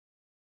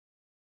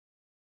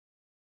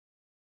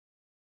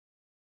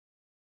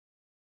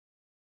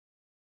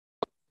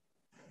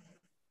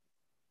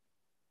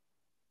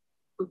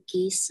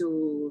Okay,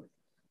 so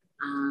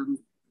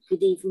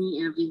good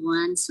evening,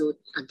 everyone. So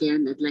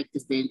again, I'd like to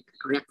thank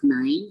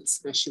Rec9,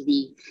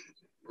 especially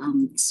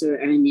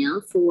Sir Ernil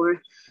for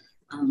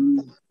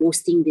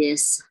hosting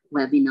this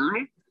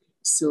webinar.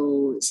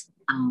 So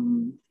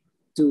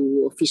to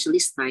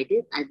officially start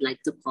it, I'd like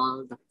to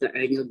call Dr.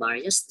 Ernil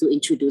Barrios to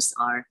introduce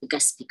our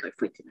guest speaker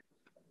for tonight.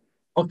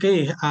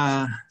 Okay,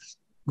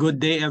 good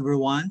day,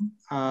 everyone.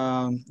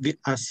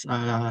 As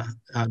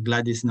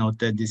Gladys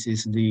noted, this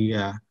is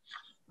the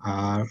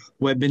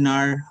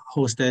webinar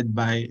hosted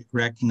by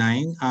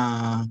Rec9,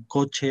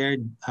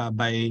 co-chaired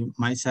by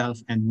myself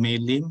and May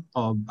Lim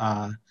of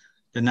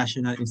the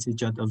National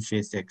Institute of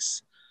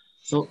Physics.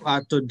 So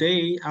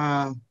today,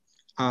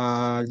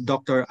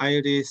 Dr.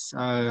 Iris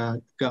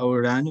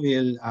Gauran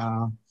will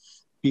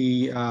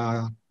be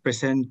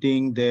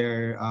presenting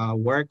their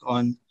work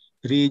on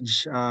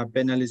ridge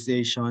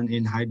penalization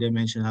in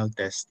high-dimensional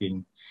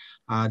testing.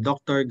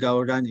 Dr.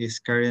 Gauran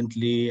is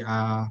currently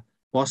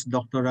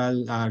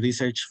postdoctoral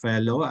research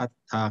fellow at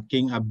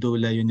King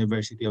Abdullah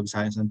University of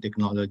Science and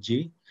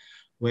Technology,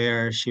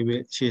 where she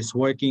is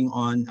working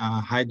on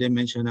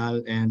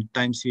high-dimensional and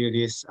time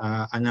series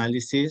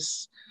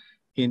analysis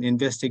in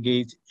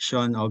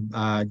investigation of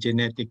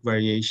genetic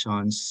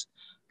variations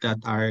that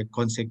are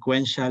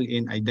consequential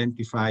in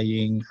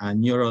identifying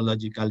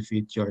neurological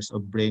features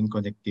of brain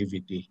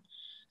connectivity.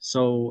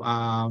 So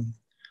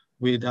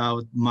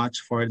without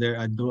much further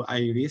ado,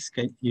 Iris,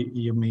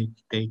 you may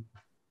take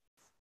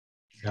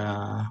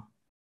the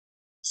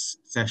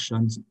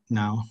sessions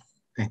now.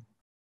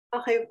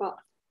 Okay po.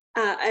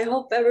 I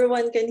hope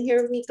everyone can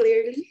hear me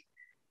clearly.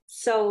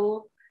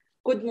 So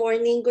good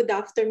morning, good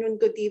afternoon,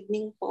 good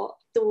evening po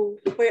to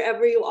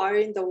wherever you are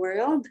in the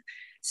world.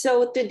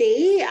 So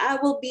today I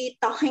will be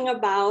talking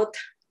about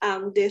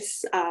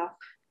this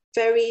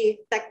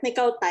very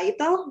technical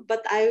title, but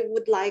I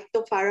would like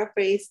to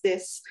paraphrase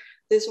this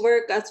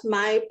work as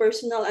my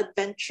personal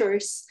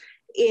adventures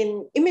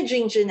in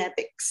imaging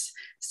genetics.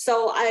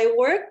 So I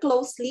work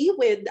closely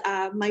with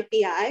my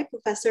PI,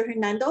 Professor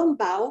Hernando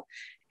Umbao,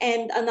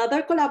 and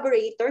another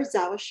collaborator,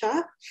 Zhao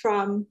Xia,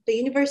 from the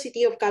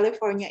University of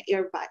California,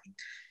 Irvine.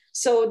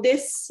 So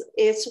this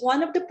is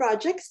one of the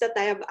projects that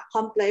I have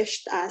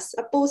accomplished as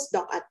a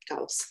postdoc at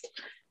KAUST.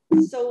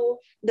 So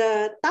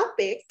the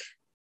topic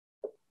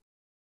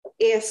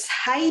is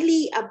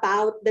highly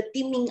about the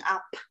teaming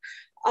up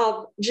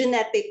of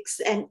genetics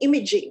and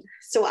imaging.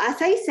 So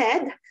as I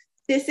said,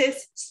 this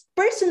is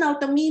personal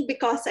to me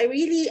because I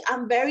really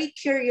am very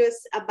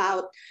curious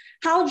about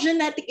how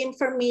genetic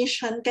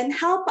information can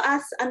help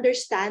us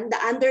understand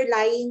the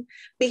underlying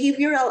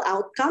behavioral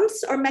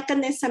outcomes or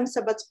mechanisms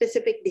of a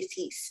specific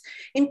disease.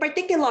 In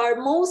particular,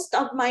 most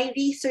of my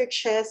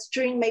researches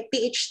during my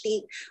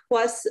PhD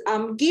was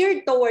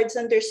geared towards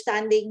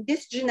understanding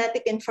this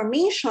genetic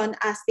information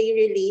as they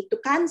relate to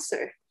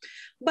cancer.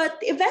 But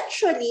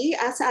eventually,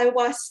 as I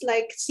was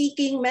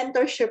seeking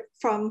mentorship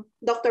from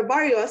Dr.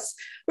 Barrios,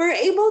 we were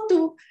able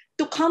to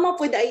come up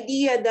with the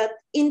idea that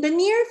in the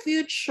near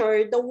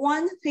future, the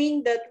one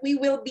thing that we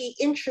will be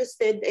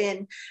interested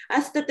in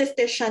as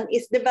statistician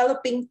is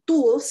developing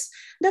tools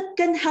that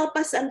can help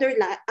us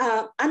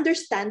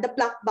understand the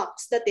black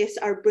box that is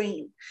our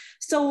brain.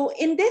 So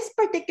in this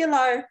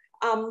particular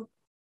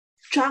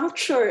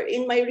juncture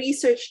in my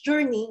research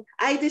journey,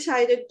 I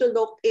decided to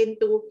look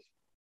into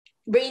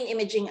brain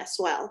imaging as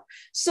well.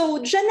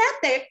 So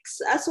genetics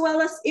as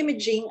well as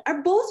imaging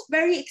are both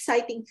very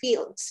exciting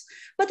fields,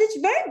 but it's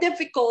very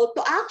difficult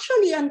to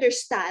actually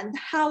understand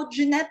how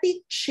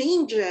genetic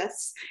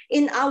changes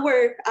in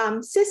our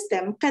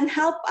system can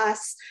help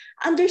us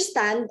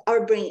understand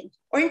our brain.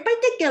 Or in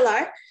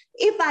particular,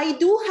 if I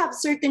do have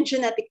certain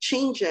genetic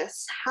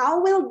changes, how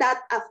will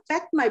that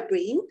affect my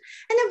brain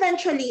and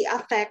eventually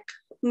affect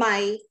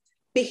my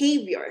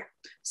behavior?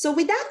 So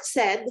with that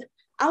said,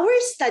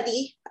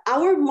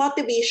 our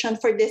motivation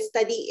for this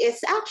study is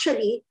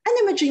actually an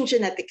imaging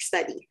genetic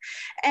study.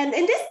 And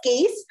in this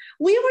case,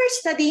 we were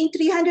studying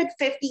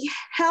 350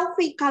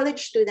 healthy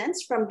college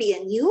students from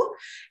BNU,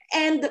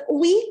 and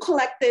we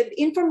collected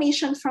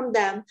information from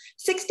them,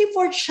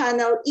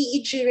 64-channel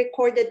EEG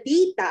recorded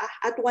data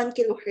at 1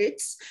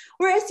 kilohertz,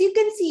 whereas you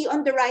can see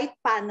on the right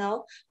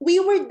panel, we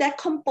were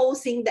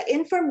decomposing the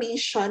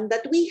information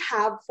that we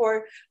have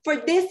for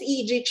this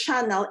EEG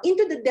channel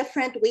into the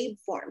different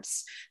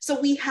waveforms. So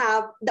we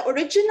have the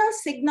original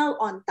signal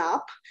on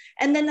top,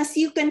 and then as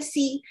you can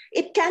see,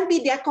 it can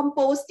be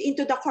decomposed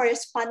into the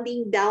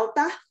corresponding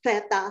delta,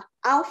 theta,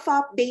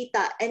 alpha,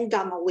 beta, and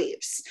gamma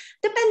waves,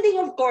 depending,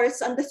 of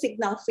course, on the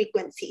signal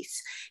frequencies.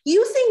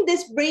 Using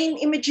this brain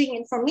imaging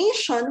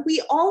information,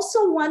 we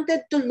also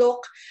wanted to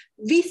look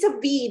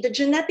vis-a-vis the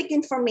genetic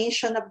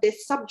information of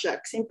these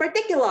subjects. In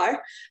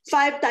particular,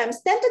 5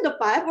 times 10 to the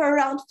 5, or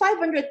around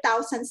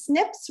 500,000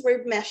 SNPs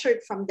were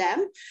measured from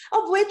them,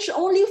 of which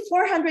only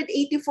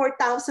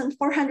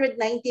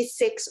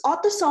 484,496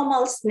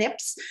 autosomal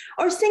SNPs,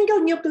 or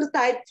single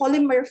nucleotide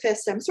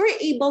polymorphisms, were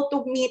able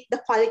to meet the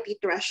quality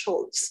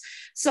thresholds.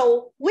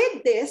 So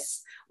with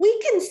this, we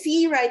can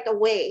see right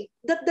away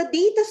that the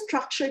data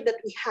structure that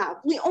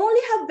we only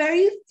have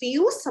very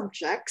few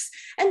subjects,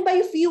 and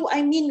by few,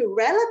 I mean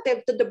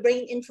relative to the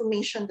brain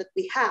information that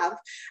we have,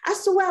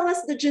 as well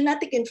as the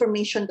genetic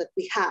information that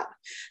we have.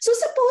 So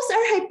suppose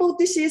our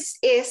hypothesis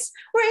is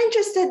we're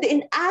interested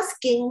in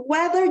asking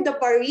whether the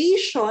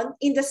variation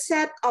in the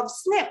set of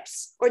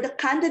SNPs or the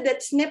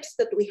candidate SNPs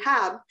that we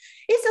have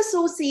is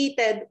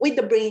associated with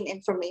the brain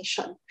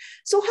information.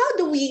 So how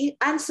do we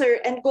answer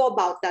and go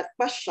about that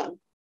question?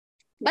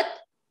 But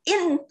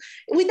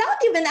without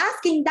even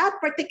asking that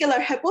particular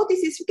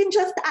hypothesis, we can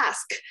just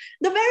ask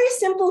the very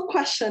simple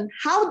question: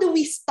 how do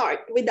we start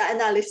with the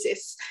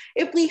analysis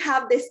if we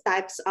have these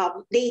types of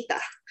data?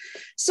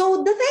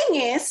 So the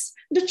thing is,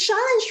 the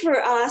challenge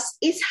for us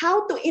is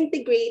how to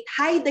integrate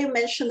high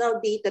dimensional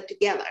data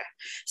together,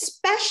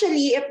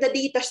 especially if the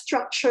data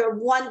structure of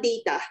one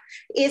data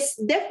is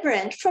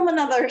different from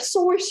another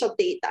source of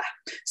data.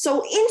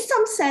 So in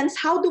some sense,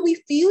 how do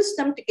we fuse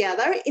them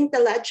together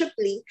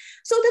intelligibly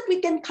so that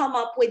we can come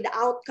up with the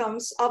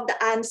outcomes of the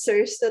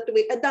answers that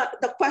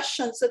the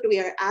questions that we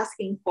are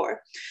asking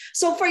for?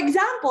 So for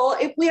example,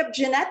 if we have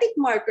genetic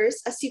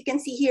markers, as you can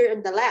see here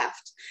on the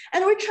left,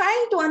 and we're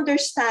trying to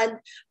understand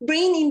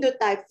brain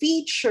endotype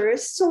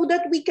features so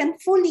that we can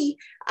fully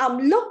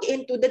look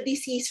into the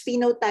disease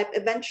phenotype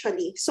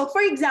eventually. So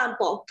for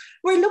example,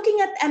 we're looking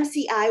at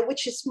MCI,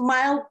 which is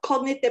mild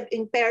cognitive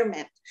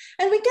impairment.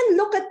 And we can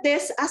look at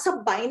this as a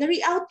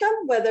binary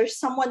outcome, whether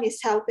someone is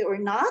healthy or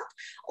not,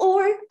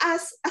 or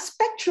as a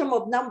spectrum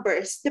of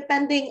numbers,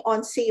 depending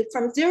on, say,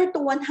 from 0 to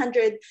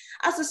 100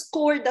 as a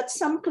score that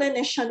some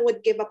clinician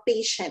would give a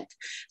patient.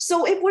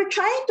 So if we're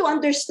trying to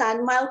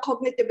understand mild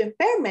cognitive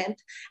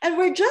impairment, and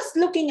we're just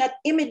looking at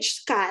image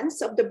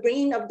scans of the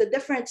brain of the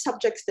different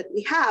subjects that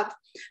we have,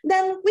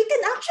 then we can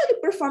actually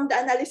perform the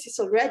analysis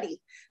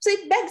already. So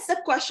it begs the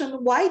question,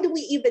 why do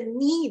we even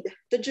need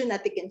the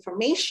genetic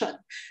information?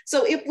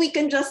 So if we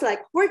can just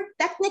we're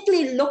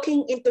technically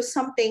looking into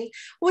something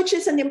which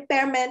is an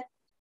impairment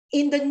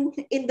in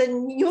the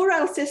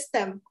neural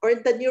system or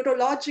the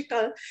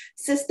neurological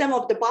system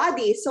of the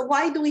body. So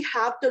why do we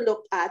have to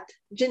look at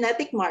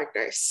genetic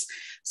markers?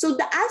 So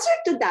the answer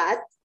to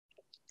that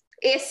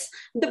is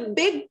the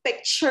big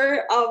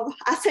picture of,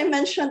 as I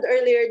mentioned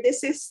earlier,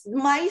 this is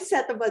my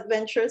set of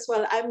adventures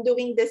while I'm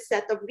doing this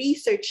set of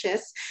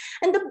researches.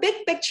 And the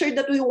big picture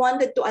that we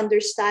wanted to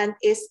understand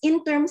is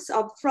in terms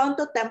of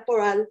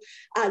frontotemporal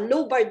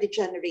lobar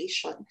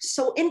degeneration.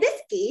 So in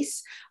this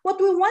case, what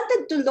we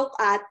wanted to look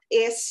at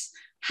is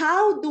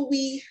how do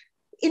we,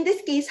 in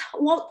this case,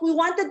 what we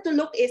wanted to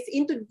look is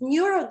into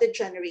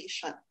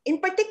neurodegeneration. In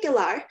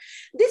particular,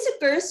 this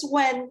occurs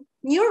when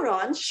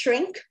neurons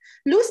shrink,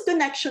 lose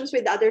connections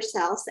with other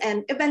cells,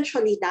 and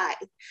eventually die.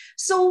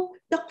 So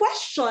the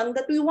question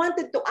that we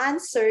wanted to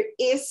answer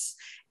is,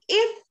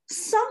 if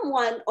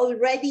someone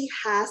already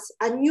has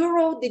a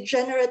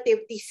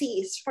neurodegenerative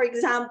disease, for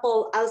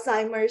example,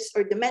 Alzheimer's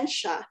or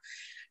dementia,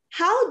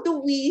 how do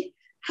we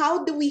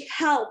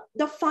help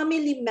the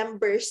family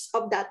members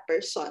of that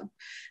person?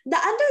 The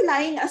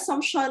underlying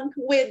assumption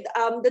with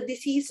the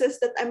diseases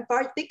that I'm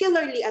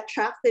particularly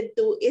attracted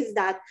to is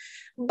that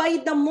by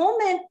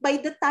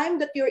the time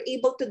that you're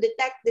able to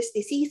detect these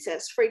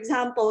diseases, for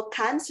example,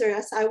 cancer,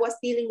 as I was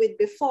dealing with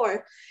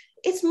before,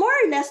 it's more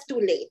or less too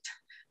late.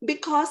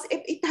 Because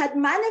if it had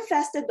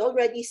manifested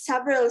already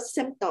several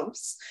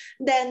symptoms,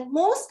 then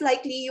most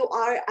likely you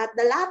are at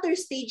the latter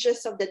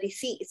stages of the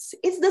disease.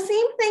 It's the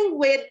same thing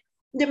with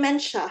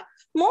dementia.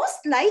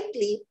 Most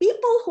likely,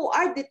 people who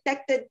are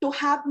detected to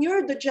have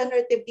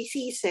neurodegenerative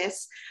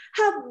diseases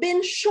have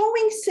been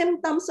showing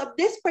symptoms of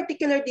this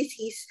particular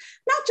disease,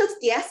 not just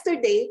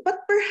yesterday, but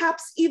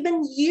perhaps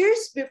even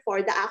years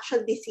before the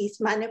actual disease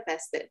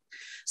manifested.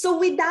 So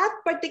with that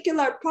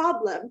particular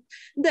problem,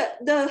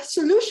 the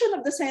solution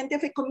of the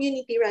scientific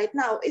community right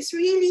now is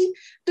really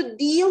to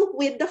deal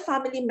with the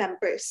family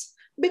members,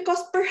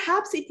 because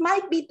perhaps it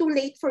might be too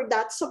late for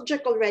that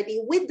subject already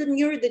with the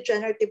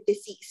neurodegenerative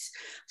disease.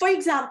 For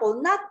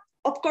example,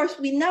 of course,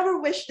 we never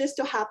wish this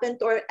to happen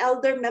to our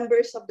elder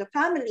members of the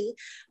family,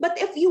 but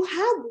if you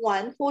have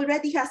one who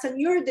already has a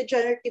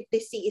neurodegenerative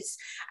disease,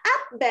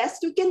 at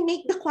best, we can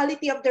make the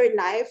quality of their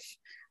life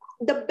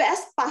the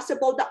best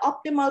possible, the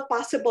optimal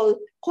possible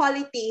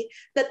quality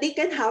that they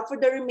can have for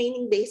the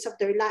remaining days of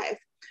their life.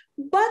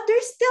 But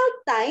there's still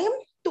time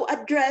to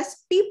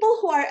address people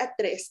who are at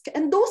risk,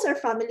 and those are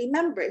family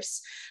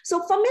members.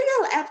 So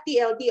familial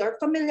FTLD, or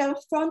familial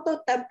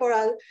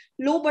frontotemporal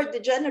lobar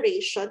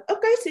degeneration,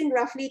 occurs in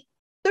roughly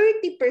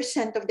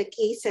 30% of the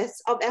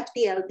cases of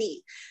FTLD.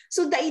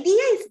 So the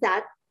idea is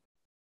that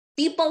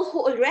people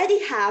who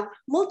already have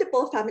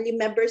multiple family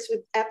members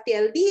with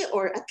FTLD,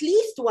 or at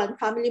least one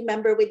family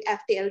member with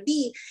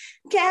FTLD,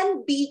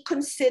 can be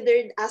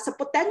considered as a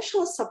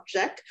potential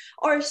subject,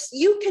 or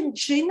you can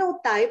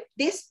genotype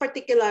this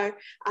particular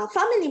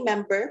family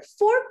member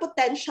for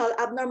potential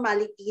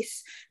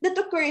abnormalities that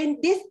occur in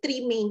these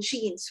three main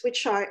genes,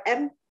 which are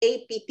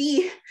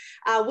MAPT,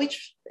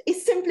 which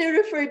is simply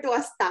referred to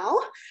as tau,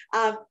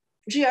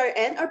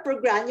 GRN or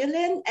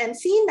progranulin, and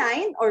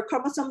C9 or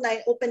chromosome 9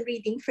 open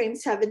reading frame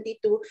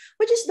 72,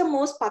 which is the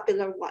most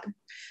popular one.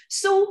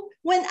 So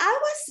when I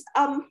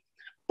was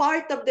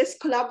part of this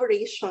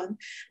collaboration,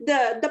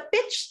 the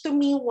pitch to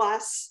me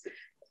was,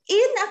 in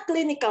a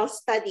clinical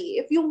study,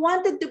 if you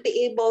wanted to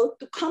be able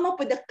to come up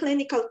with a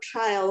clinical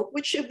trial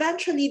which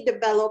eventually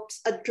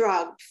develops a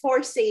drug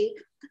for, say,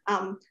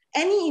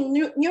 any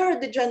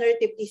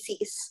neurodegenerative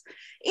disease,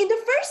 in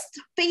the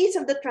first phase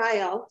of the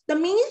trial, the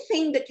main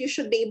thing that you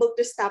should be able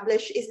to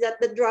establish is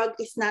that the drug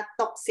is not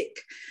toxic.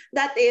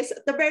 That is,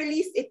 at the very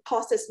least, it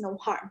causes no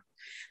harm.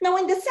 Now,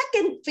 in the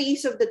second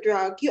phase of the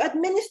drug, you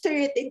administer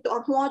it into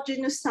a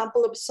homogeneous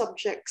sample of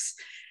subjects.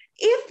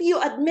 If you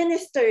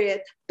administer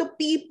it to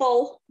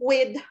people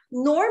with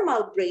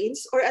normal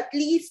brains, or at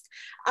least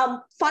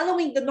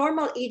following the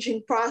normal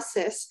aging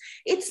process,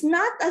 it's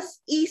not as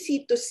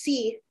easy to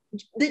see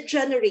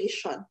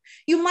degeneration.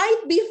 You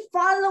might be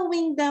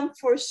following them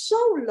for so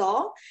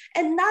long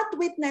and not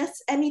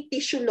witness any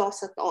tissue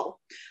loss at all.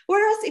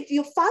 Whereas if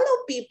you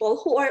follow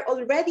people who are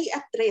already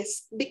at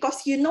risk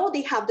because you know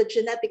they have the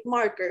genetic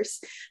markers,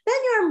 then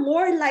you're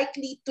more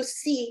likely to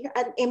see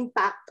an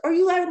impact, or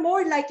you are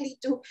more likely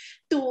to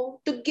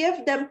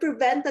give them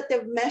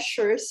preventative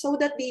measures so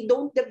that they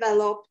don't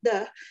develop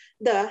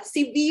the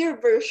severe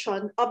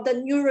version of the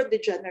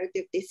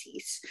neurodegenerative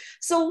disease.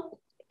 So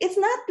it's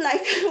not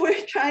like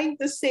we're trying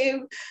to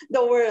save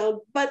the world,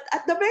 but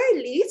at the very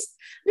least,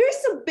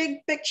 there's a big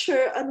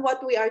picture on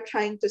what we are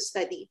trying to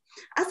study.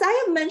 As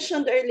I have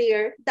mentioned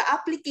earlier, the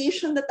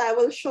application that I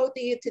will show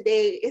to you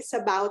today is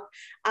about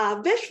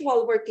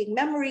visual working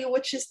memory,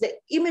 which is the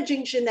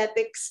imaging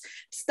genetics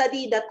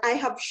study that I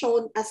have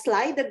shown a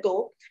slide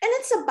ago, and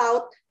it's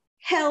about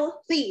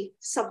healthy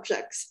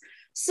subjects.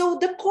 So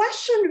the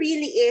question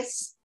really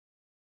is,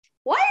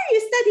 why are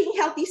you studying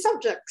healthy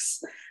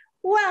subjects?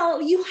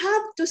 Well, you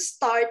have to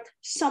start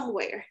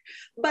somewhere.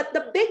 But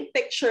the big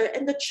picture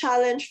and the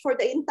challenge for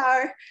the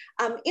entire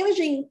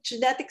imaging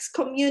genetics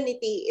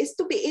community is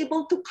to be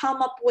able to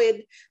come up with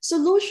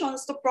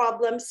solutions to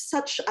problems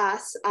such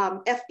as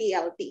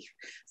FDLT.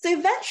 So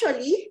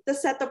eventually, the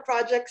set of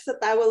projects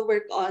that I will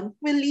work on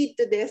will lead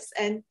to this.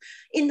 And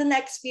in the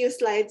next few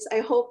slides,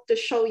 I hope to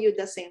show you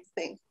the same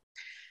thing.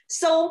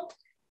 So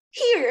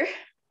here,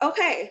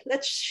 okay,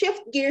 let's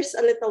shift gears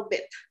a little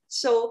bit.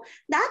 So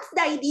that's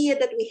the idea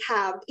that we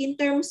have in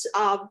terms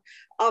of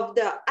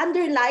the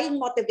underlying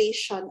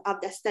motivation of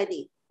the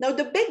study. Now,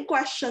 the big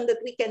question that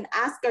we can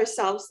ask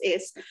ourselves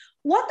is,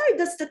 what are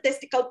the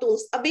statistical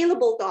tools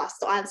available to us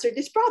to answer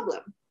this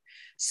problem?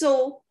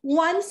 So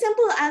one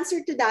simple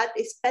answer to that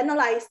is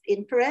penalized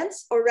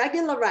inference or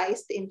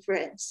regularized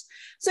inference.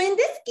 So in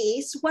this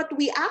case, what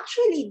we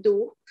actually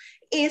do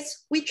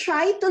is we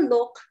try to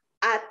look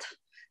at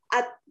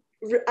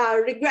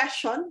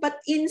regression, but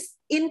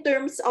in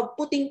terms of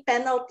putting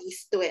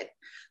penalties to it.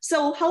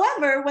 So,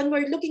 however, when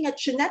we're looking at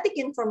genetic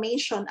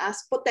information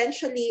as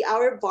potentially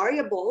our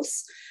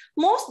variables,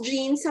 most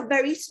genes have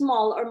very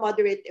small or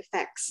moderate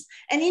effects.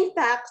 And in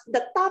fact,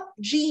 the top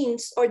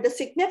genes or the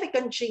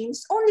significant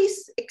genes only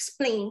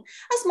explain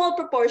a small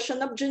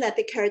proportion of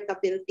genetic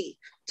heritability.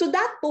 So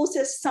that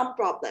poses some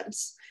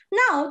problems.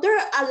 Now, there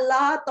are a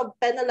lot of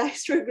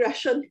penalized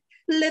regression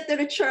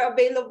literature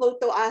available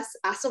to us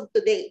as of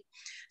today.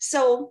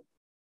 So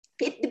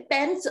it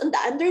depends on the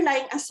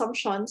underlying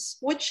assumptions,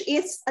 which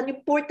is an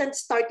important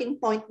starting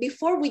point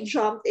before we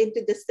jump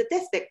into the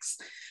statistics.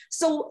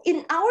 So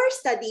in our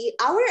study,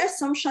 our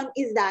assumption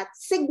is that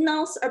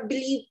signals are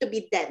believed to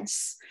be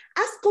dense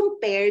as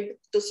compared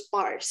to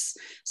sparse.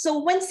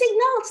 So when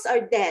signals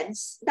are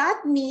dense,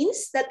 that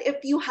means that if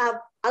you have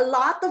a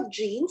lot of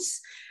genes,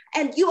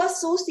 and you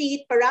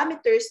associate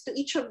parameters to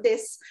each of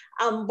this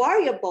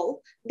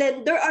variable,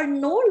 then there are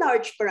no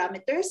large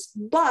parameters,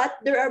 but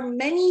there are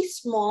many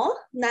small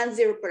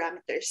non-zero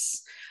parameters.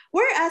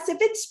 Whereas if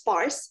it's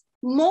sparse,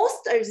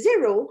 most are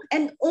zero,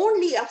 and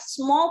only a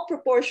small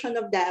proportion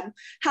of them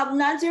have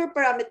non-zero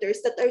parameters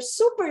that are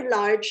super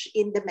large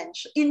in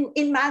dimension,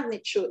 in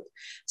magnitude.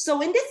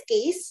 So in this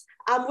case,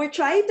 we're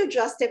trying to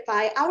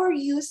justify our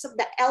use of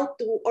the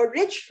L2 or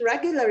rich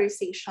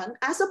regularization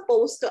as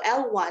opposed to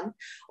L1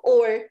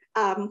 or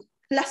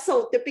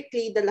lasso,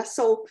 typically the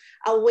lasso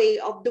way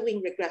of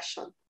doing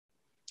regression.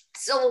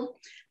 So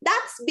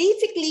that's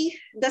basically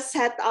the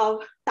set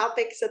of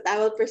topics that I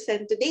will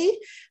present today.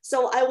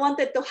 So I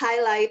wanted to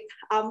highlight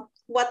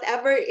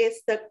whatever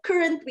is the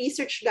current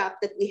research gap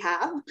that we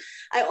have.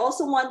 I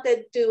also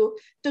wanted to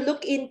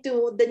look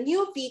into the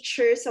new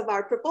features of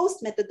our proposed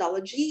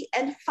methodology,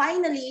 and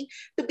finally,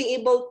 to be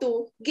able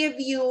to give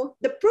you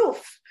the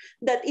proof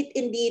that it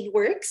indeed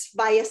works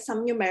via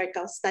some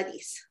numerical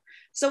studies.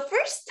 So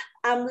first,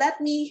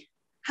 let me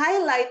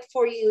highlight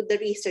for you the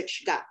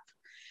research gap.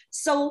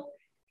 So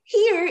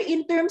here,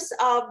 in terms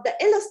of the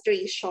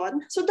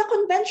illustration, so the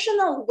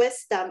conventional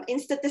wisdom in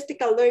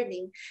statistical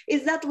learning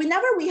is that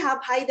whenever we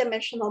have high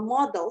dimensional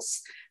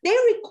models, they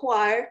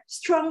require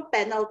strong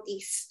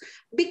penalties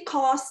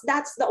because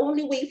that's the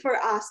only way for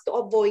us to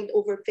avoid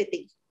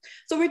overfitting.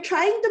 So we're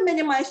trying to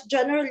minimize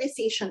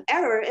generalization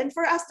error. And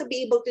for us to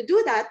be able to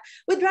do that,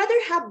 we'd rather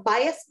have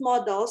biased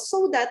models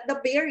so that the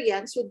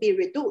variance would be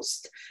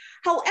reduced.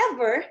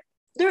 However,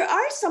 there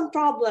are some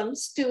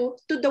problems to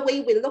the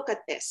way we look at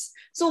this.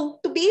 So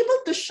to be able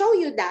to show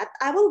you that,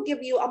 I will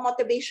give you a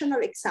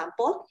motivational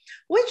example,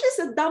 which is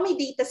a dummy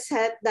data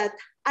set that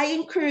I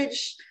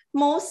encourage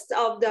most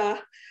of the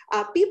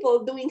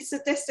people doing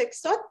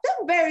statistics to at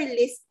the very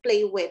least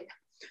play with.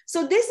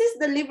 So this is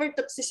the liver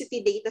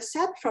toxicity data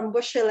set from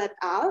Bushel et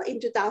al. In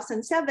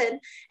 2007,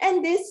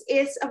 and this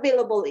is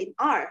available in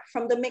R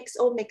from the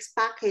Mixomics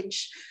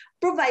package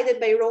provided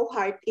by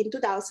Rohart in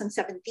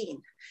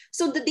 2017.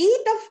 So the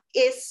data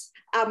is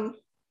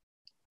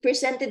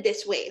presented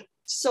this way.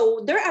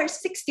 So there are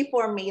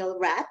 64 male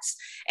rats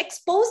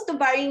exposed to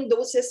varying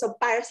doses of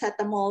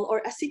paracetamol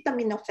or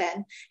acetaminophen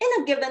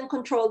in a given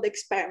controlled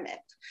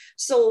experiment.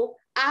 So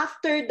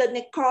after the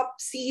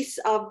necropsies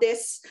of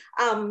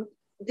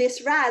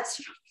these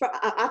rats,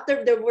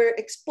 after they were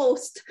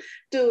exposed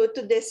to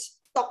this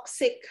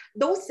toxic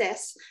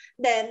doses,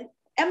 then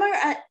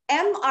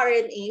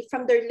mRNA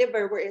from their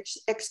liver were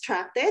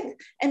extracted,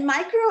 and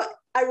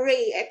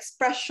microarray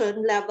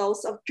expression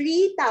levels of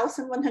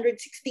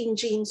 3,116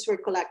 genes were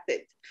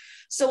collected.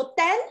 So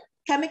 10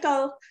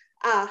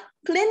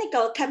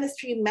 clinical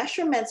chemistry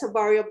measurements of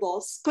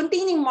variables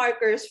containing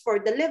markers for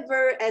the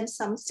liver and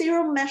some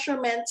serum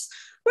measurements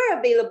were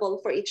available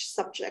for each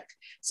subject.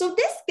 So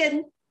this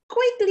can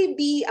quickly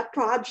be a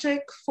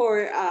project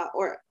for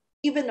or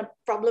even a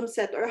problem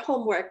set or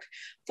homework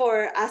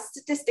for a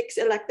statistics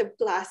elective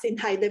class in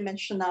high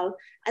dimensional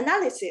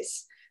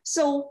analysis.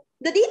 So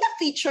the data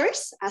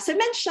features, as I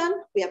mentioned,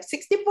 we have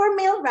 64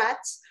 male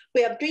rats,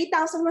 we have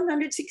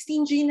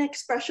 3,116 gene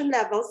expression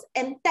levels,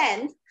 and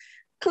 10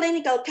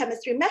 clinical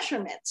chemistry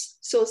measurements.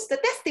 So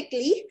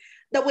statistically,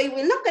 the way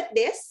we look at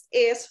this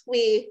is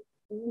we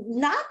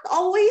not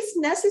always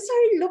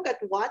necessarily look at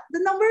what the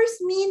numbers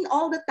mean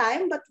all the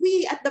time, but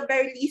we at the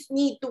very least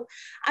need to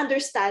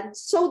understand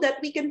so that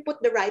we can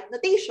put the right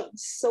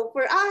notations. So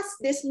for us,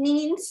 this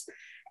means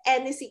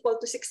n is equal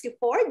to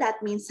 64.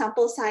 That means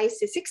sample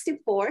size is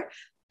 64.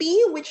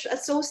 P, which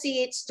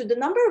associates to the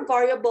number of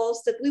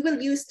variables that we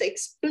will use to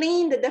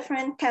explain the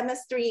different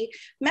chemistry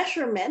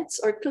measurements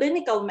or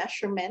clinical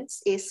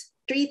measurements, is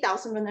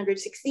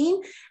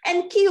 3,116.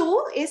 And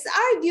Q is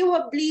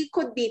arguably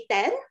could be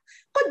 10,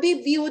 could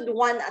be viewed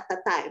one at a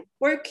time,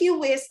 where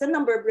Q is the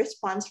number of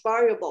response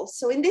variables.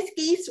 So in this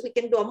case, we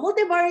can do a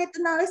multivariate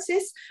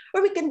analysis,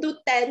 or we can do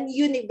 10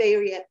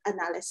 univariate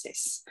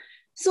analysis.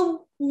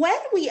 So when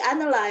we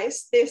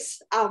analyze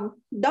this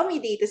dummy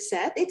data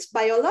set, it's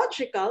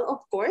biological, of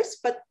course,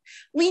 but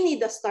we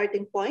need a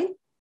starting point.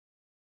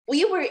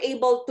 We were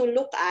able to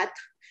look at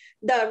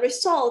the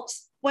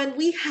results when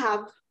we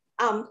have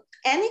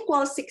n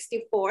equals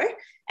 64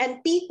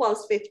 and p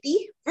equals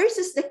 50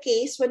 versus the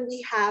case when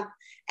we have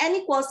n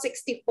equals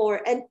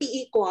 64 and p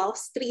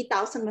equals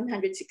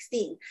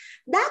 3,116.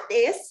 That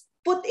is,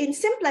 put in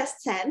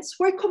simplest sense,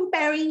 we're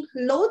comparing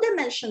low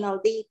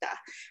dimensional data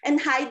and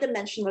high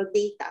dimensional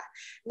data.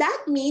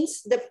 That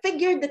means the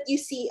figure that you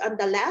see on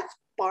the left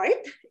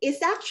part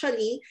is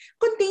actually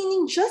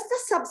containing just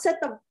a subset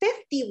of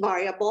 50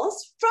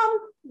 variables from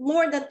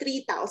more than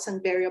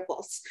 3,000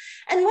 variables.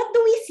 And what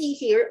do we see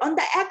here? On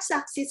the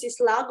x-axis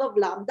is log of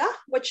lambda,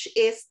 which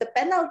is the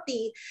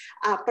penalty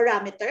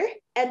parameter.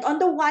 And on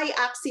the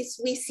y-axis,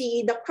 we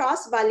see the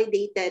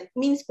cross-validated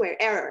mean square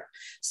error.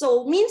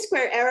 So mean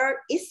square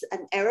error is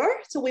an error.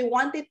 So we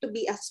want it to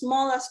be as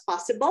small as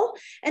possible.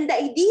 And the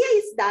idea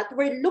is that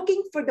we're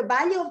looking for the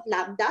value of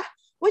lambda,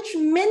 which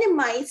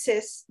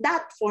minimizes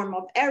that form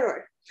of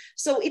error.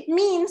 So it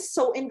means,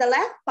 so in the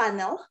left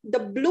panel, the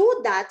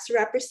blue dots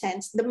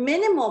represents the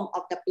minimum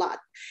of the plot.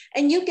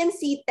 And you can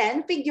see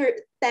 10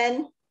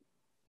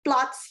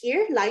 plots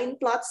here, line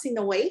plots in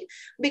a way,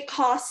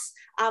 because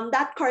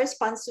that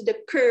corresponds to the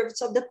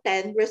curves of the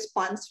 10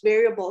 response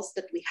variables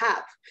that we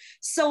have.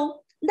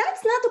 So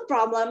that's not a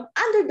problem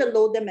under the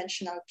low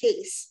dimensional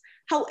case.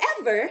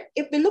 However,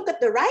 if we look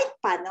at the right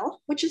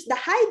panel, which is the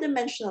high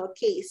dimensional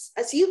case,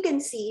 as you can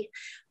see,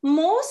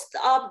 most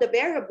of the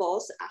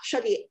variables,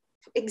 actually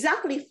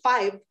exactly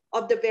 5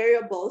 of the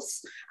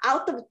variables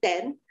out of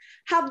 10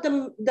 have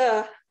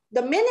the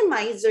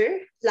minimizer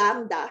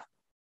lambda.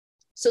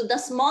 So the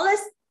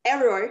smallest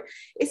error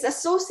is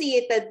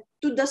associated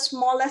to the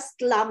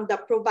smallest lambda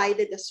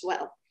provided as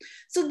well.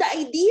 So the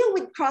idea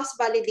with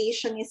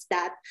cross-validation is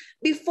that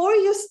before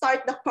you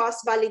start the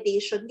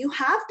cross-validation, you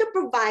have to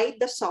provide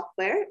the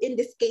software, in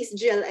this case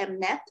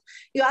GLMNet,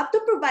 you have to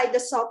provide the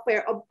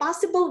software of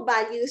possible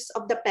values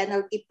of the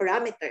penalty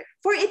parameter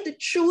for it to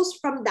choose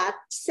from that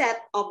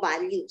set of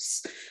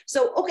values.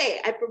 So, okay,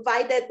 I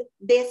provided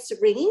this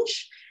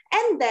range,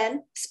 and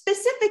then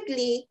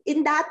specifically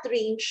in that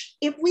range,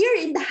 if we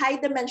are in the high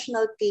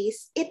dimensional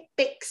case, it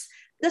picks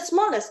the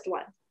smallest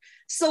one.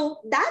 So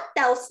that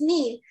tells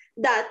me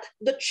that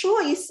the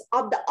choice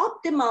of the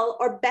optimal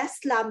or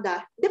best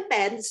lambda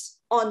depends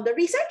on the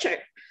researcher.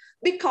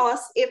 Because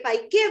if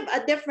I give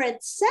a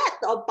different set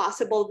of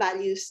possible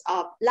values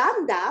of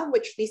lambda,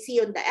 which we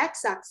see on the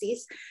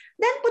x-axis,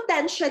 then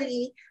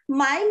potentially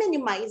my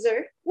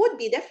minimizer would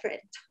be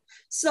different.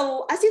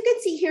 So as you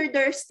can see here,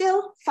 there are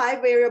still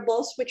 5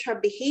 variables which are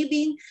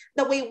behaving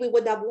the way we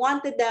would have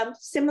wanted them,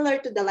 similar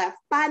to the left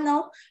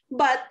panel,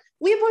 but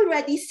we've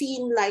already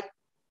seen like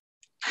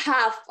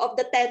half of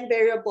the 10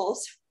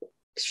 variables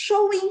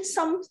showing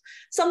some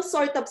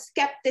sort of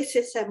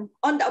skepticism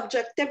on the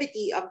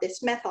objectivity of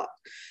this method.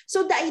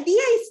 So the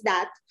idea is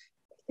that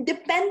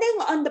depending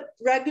on the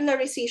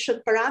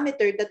regularization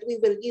parameter that we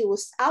will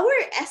use, our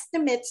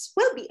estimates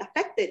will be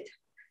affected.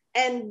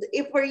 And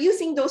if we're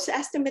using those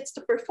estimates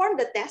to perform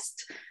the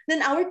test,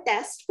 then our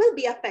test will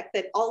be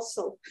affected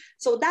also.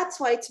 So that's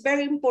why it's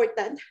very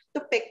important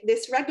to pick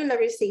this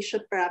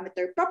regularization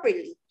parameter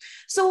properly.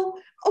 So,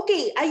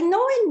 okay, I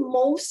know in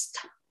most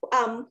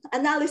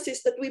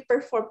analysis that we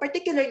perform,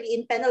 particularly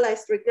in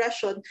penalized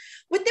regression,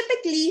 we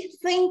typically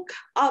think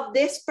of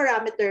this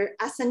parameter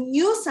as a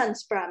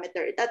nuisance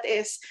parameter. That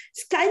is,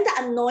 it's kind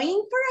of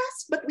annoying for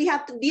us, but we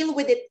have to deal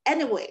with it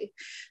anyway.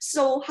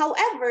 So,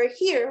 however,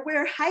 here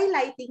we're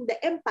highlighting the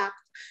impact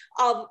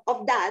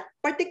of that,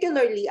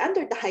 particularly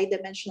under the high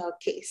dimensional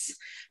case.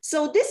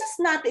 So this is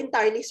not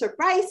entirely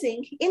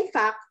surprising. In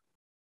fact,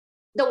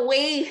 the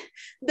way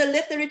the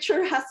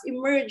literature has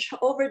emerged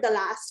over the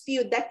last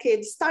few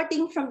decades,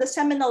 starting from the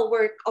seminal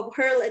work of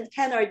Hurl and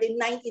Kennard in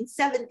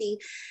 1970,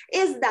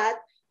 is that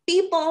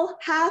people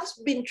have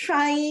been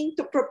trying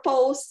to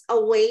propose a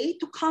way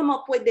to come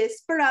up with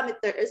this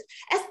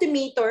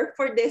estimator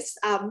for this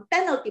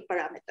penalty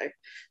parameter.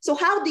 So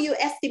how do you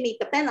estimate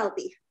the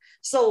penalty?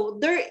 So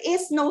there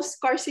is no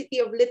scarcity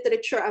of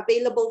literature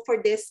available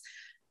for this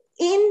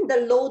in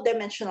the low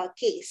dimensional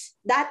case.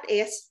 That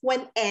is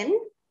when n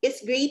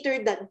is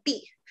greater than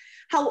p.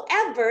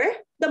 However,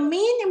 the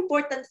main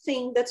important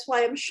thing, that's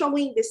why I'm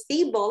showing this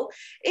table,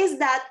 is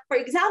that, for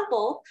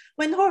example,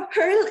 when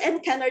Hurl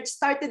and Kennard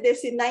started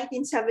this in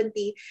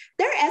 1970,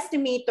 their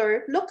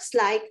estimator looks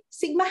like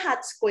sigma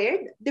hat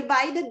squared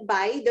divided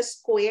by the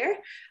square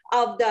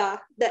of the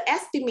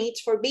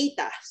estimates for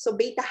beta. So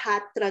beta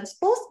hat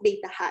transpose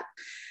beta hat.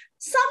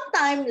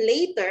 Sometime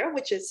later,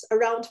 which is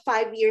around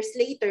 5 years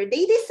later,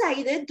 they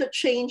decided to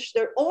change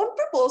their own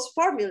proposed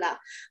formula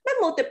by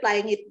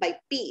multiplying it by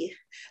p.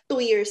 2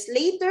 years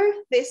later,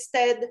 they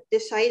instead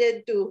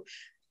decided to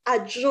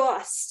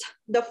adjust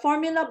the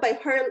formula by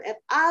Hurl et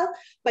al.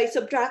 By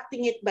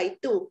subtracting it by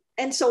 2,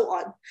 and so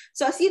on.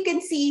 So as you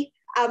can see,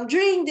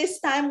 during this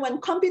time when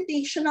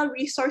computational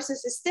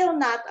resources is still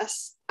not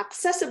as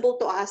accessible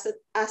to us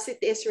as it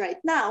is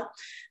right now,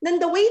 then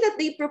the way that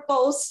they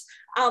propose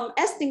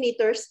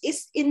estimators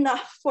is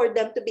enough for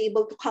them to be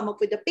able to come up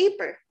with a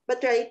paper.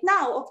 But right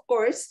now, of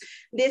course,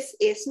 this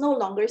is no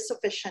longer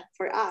sufficient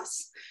for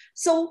us.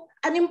 So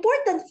an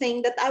important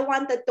thing that I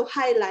wanted to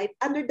highlight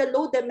under the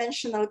low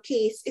dimensional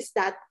case is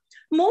that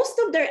most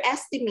of their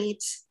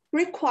estimates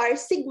require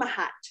sigma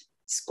hat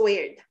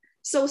squared.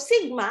 So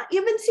sigma,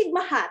 even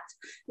sigma hat,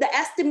 the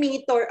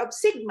estimator of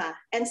sigma,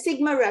 and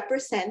sigma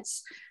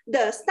represents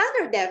the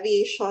standard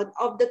deviation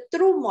of the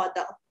true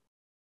model.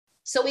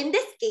 So in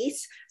this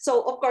case,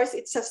 so of course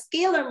it's a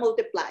scalar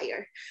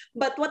multiplier.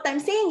 But what I'm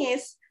saying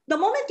is, the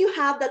moment you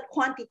have that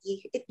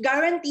quantity, it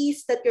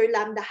guarantees that your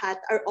lambda hat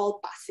are all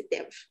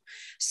positive.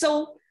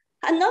 So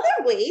another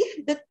way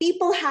that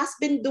people has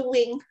been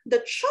doing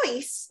the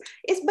choice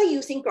is by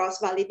using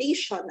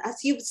cross-validation,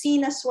 as you've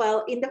seen as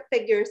well in the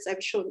figures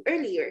I've shown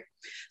earlier.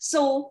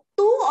 So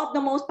two of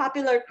the most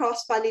popular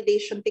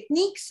cross-validation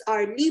techniques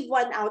are leave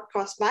one out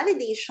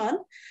cross-validation.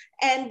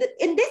 And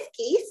in this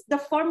case, the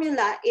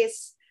formula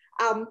is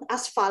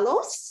as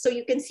follows. So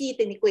you can see it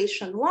in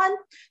equation 1.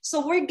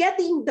 So we're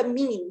getting the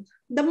mean.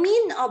 The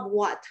mean of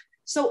what?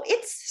 So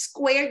it's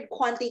squared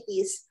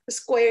quantities,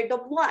 squared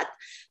of what?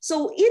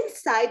 So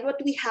inside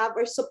what we have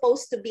are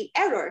supposed to be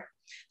error.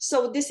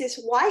 So this is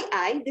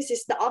yi, this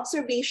is the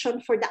observation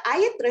for the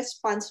ith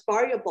response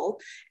variable,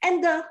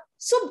 and the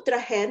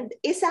subtrahend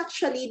is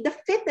actually the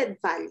fitted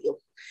value.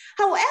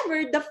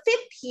 However, the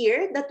fit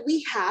here that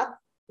we have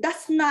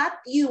does not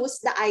use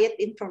the ith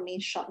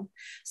information.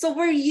 So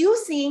we're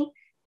using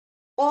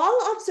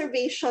all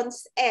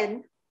observations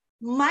n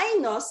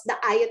minus the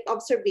ith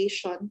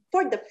observation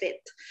for the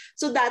fit.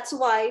 So that's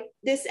why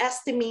this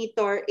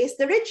estimator is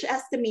the rich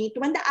estimate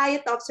when the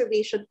ith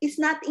observation is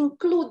not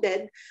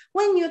included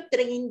when you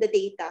train the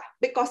data,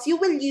 because you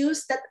will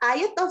use that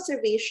ith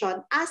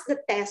observation as the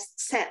test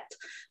set.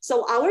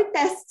 So our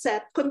test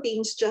set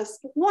contains just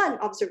one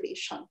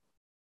observation.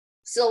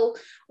 So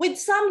with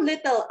some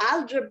little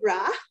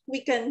algebra,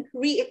 we can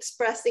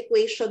re-express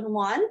equation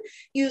 1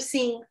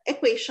 using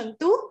equation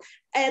 2.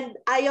 And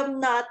I am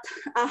not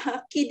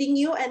kidding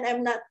you, and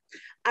I'm not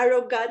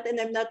arrogant and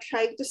I'm not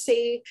trying to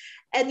say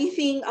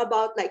anything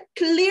about like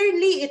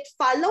clearly it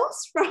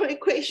follows from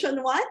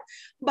equation one,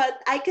 but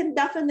I can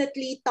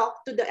definitely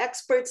talk to the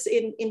experts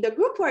in the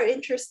group who are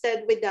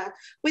interested with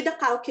the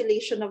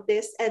calculation of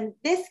this, and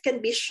this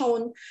can be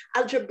shown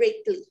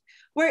algebraically,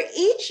 where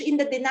H in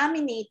the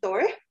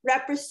denominator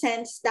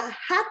represents the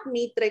hat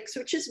matrix,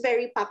 which is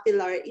very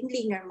popular in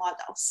linear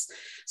models.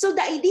 So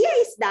the idea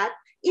is that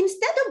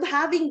instead of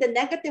having the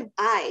negative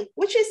I,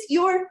 which is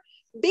your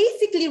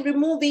basically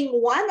removing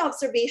one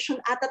observation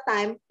at a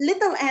time,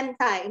 little n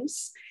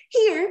times,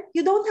 here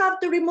you don't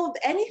have to remove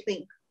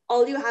anything.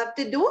 All you have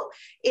to do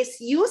is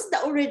use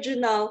the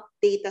original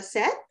data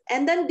set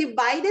and then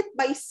divide it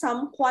by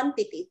some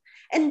quantity.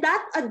 And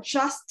that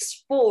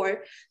adjusts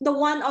for the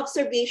one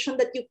observation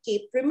that you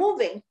keep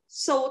removing.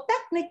 So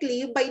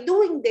technically, by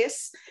doing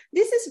this,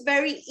 this is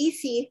very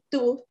easy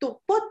to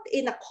put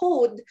in a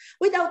code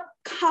without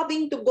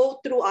having to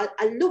go through a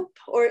loop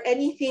or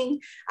anything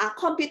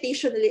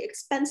computationally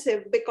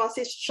expensive, because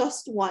it's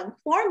just one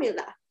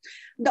formula.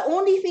 The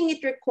only thing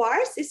it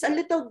requires is a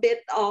little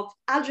bit of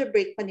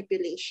algebraic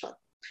manipulation.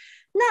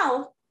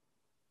 Now,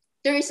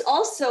 there is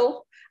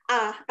also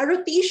a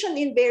rotation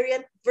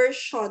invariant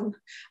version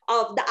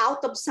of the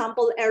out of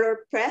sample error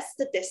press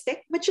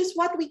statistic, which is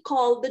what we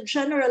call the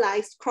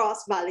generalized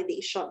cross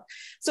validation.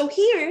 So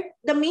here,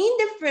 the main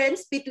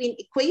difference between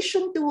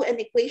equation 2 and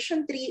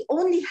equation 3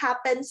 only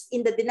happens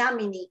in the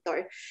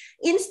denominator.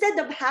 Instead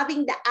of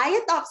having the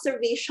ith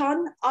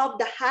observation of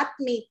the hat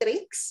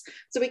matrix,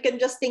 so we can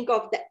just think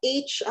of the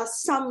H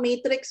as some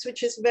matrix,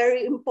 which is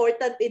very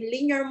important in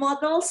linear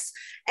models,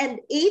 and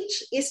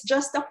H is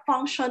just a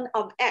function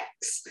of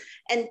X,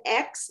 and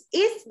X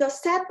is the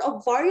set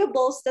of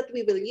variables that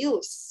we will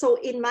use. So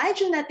in my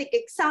genetic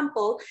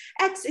example,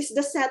 X is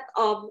the set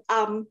of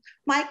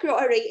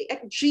microarray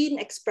gene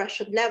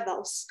expression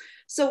levels.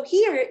 So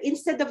here,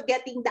 instead of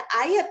getting the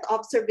ith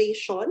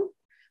observation,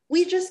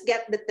 we just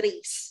get the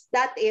trace.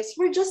 That is,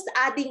 we're just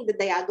adding the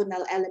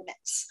diagonal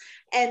elements.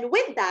 And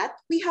with that,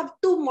 we have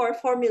two more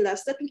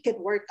formulas that we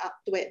can work up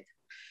with.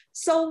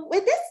 So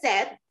with this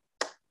said,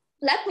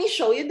 let me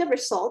show you the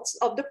results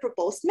of the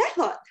proposed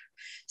method.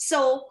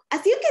 So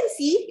as you can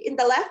see in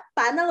the left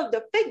panel of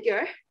the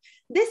figure,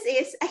 this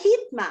is a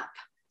heat map.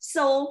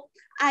 So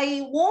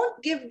I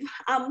won't give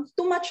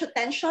too much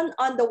attention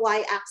on the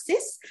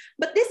y-axis,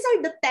 but these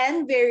are the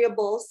 10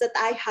 variables that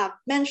I have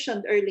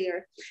mentioned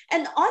earlier.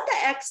 And on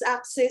the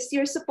x-axis,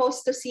 you're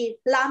supposed to see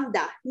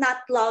lambda,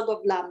 not log of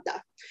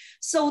lambda.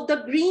 So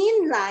the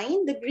green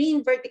line, the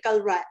green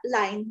vertical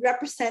line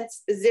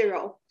represents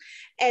 0.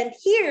 And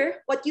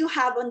here, what you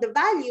have on the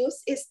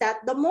values is that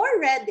the more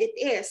red it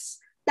is,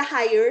 the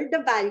higher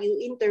the value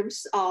in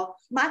terms of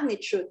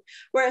magnitude.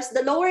 Whereas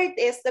the lower it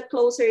is, the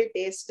closer it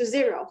is to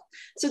 0.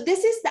 So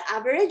this is the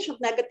average of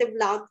negative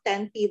log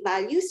 10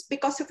 p-values,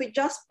 because if we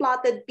just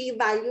plotted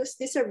p-values,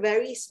 these are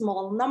very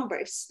small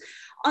numbers.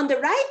 On the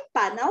right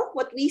panel,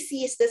 what we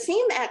see is the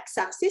same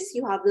x-axis.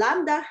 You have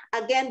lambda.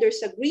 Again,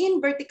 there's a green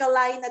vertical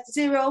line at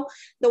 0.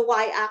 The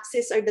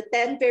y-axis are the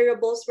 10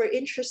 variables we're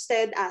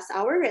interested as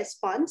our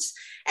response.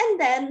 And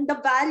then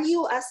the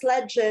value as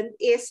legend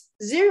is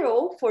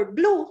 0 for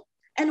blue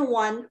and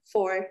 1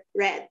 for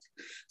red.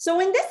 So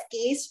in this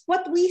case,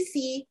 what we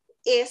see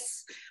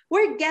is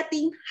we're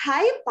getting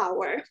high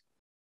power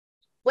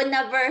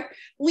whenever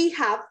we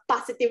have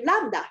positive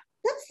lambda.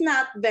 That's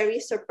not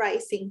very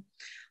surprising.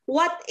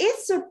 What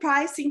is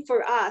surprising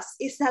for us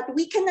is that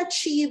we can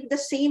achieve the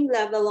same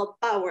level of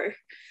power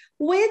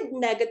with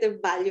negative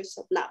values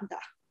of lambda.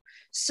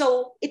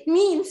 So it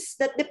means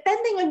that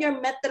depending on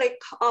your metric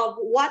of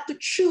what to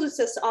choose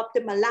as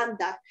optimal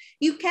lambda,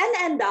 you can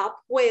end up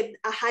with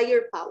a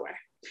higher power.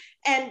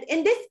 And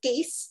in this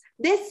case,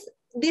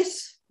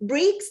 this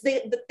breaks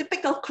the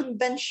typical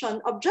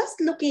convention of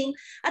just looking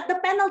at the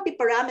penalty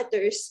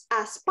parameters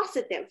as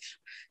positive.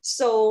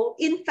 So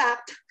in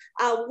fact,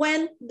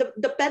 when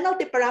the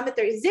penalty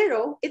parameter is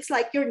 0, it's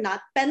like you're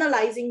not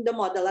penalizing the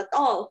model at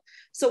all.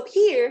 So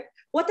here,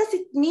 what does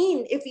it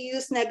mean if you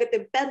use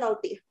negative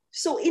penalty?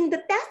 So in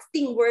the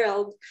testing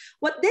world,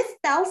 what this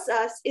tells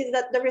us is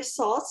that the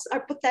results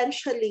are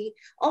potentially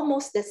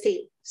almost the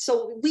same.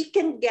 So we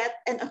can get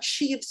and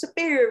achieve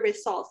superior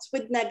results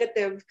with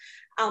negative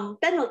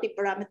penalty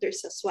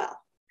parameters as well.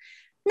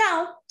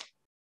 Now,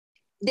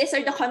 these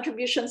are the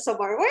contributions of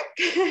our work.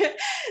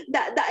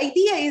 The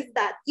idea is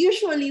that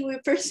usually we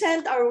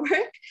present our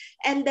work,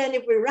 and then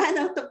if we run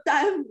out of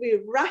time,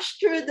 we rush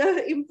through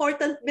the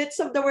important bits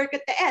of the work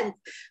at the end.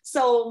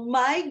 So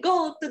my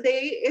goal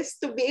today is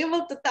to be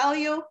able to tell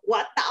you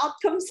what the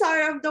outcomes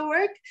are of the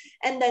work.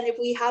 And then if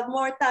we have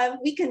more time,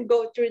 we can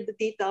go through the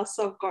details,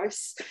 of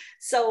course.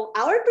 So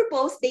our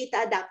proposed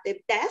data adaptive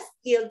test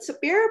yields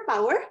superior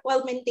power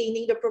while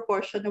maintaining the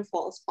proportion of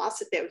false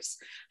positives.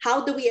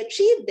 How do we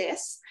achieve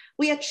this?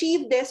 We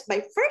achieve this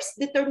by first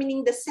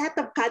determining the set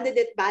of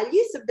candidate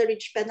values of the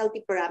ridge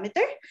penalty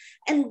parameter,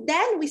 and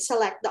then we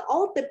select the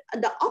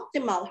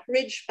optimal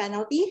ridge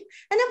penalty,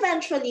 and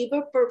eventually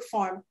we'll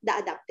perform the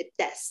adaptive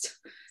test.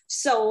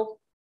 So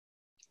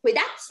With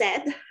that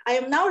said, I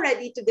am now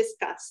ready to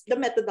discuss the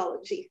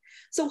methodology.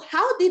 So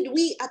how did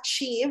we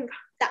achieve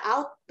the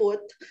output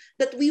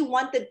that we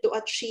wanted to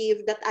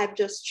achieve that I've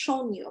just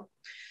shown you?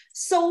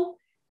 So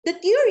the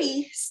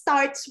theory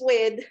starts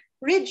with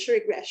ridge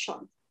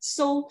regression.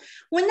 So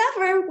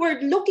whenever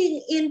we're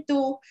looking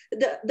into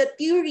the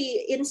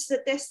theory in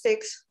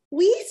statistics,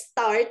 we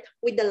start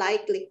with the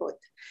likelihood.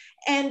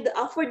 And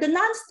for the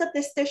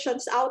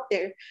non-statisticians out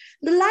there,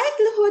 the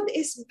likelihood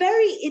is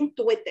very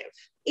intuitive.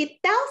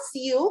 It tells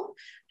you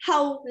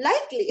how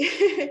likely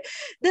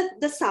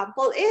that the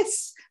sample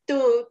is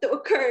to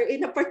occur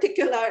in a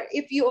particular,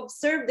 if you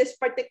observe this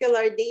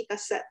particular data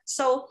set.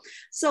 So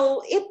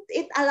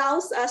it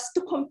allows us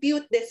to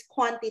compute this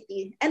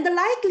quantity. And the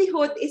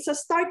likelihood is a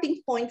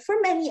starting point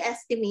for many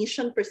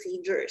estimation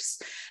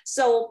procedures.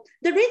 So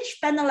the ridge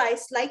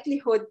penalized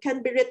likelihood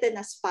can be written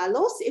as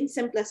follows in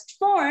simplest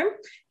form.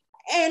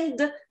 And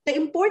the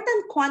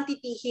important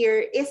quantity here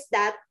is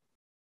that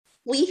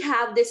we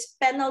have this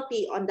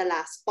penalty on the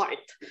last part.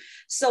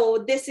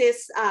 So this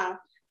is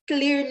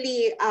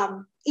clearly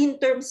in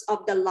terms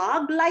of the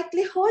log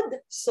likelihood.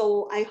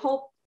 So I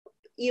hope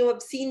you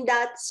have seen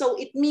that. So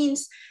it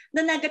means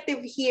the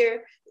negative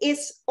here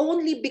is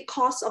only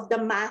because of the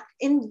math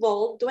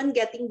involved when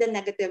getting the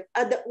negative,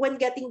 when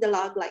getting the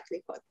log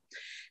likelihood.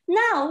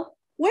 Now,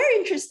 we're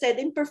interested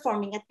in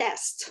performing a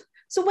test.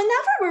 So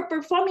whenever we're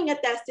performing a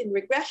test in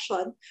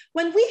regression,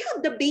 when we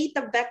have the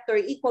beta vector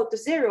equal to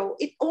 0,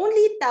 it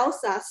only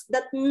tells us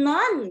that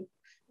none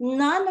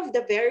of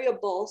the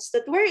variables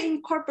that we're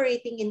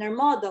incorporating in our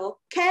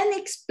model can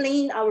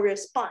explain our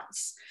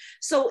response.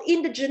 So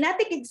in the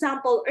genetic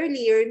example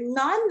earlier,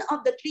 none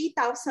of the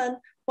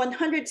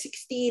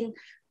 3,116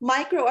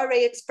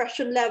 microarray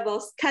expression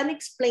levels can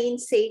explain,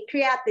 say,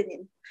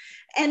 creatinine.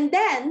 And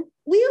then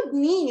we would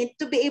need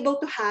to be able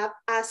to have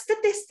a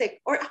statistic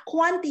or a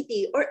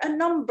quantity or a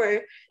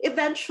number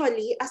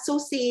eventually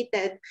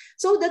associated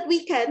so that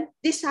we can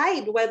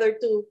decide whether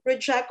to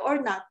reject or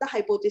not the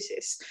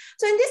hypothesis.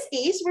 So in this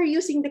case, we're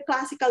using the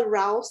classical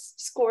Rouse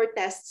score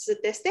test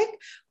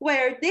statistic,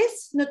 where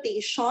this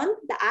notation,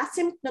 the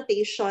asymptote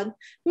notation,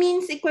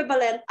 means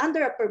equivalent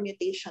under a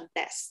permutation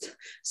test.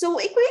 So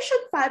equation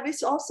 5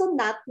 is also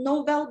not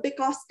novel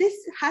because this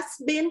has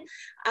been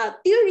a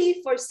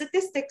theory for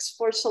statistics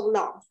for so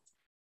long.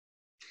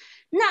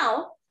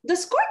 Now, the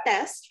score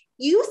test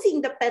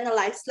using the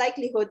penalized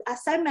likelihood,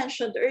 as I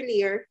mentioned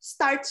earlier,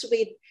 starts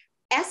with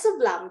S of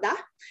lambda,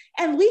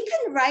 and we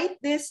can write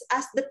this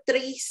as the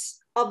trace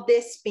of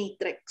this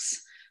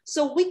matrix.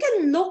 So we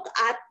can look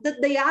at the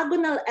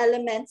diagonal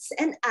elements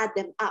and add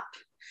them up.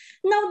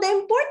 Now, the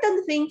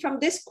important thing from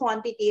this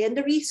quantity, and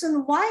the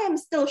reason why I'm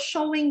still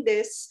showing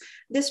this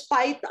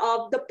despite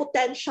of the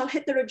potential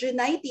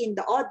heterogeneity in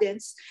the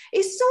audience,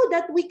 is so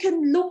that we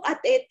can look at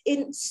it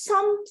in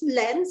some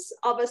lens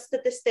of a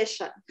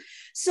statistician.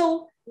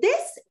 So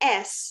this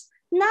S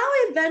now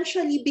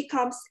eventually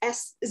becomes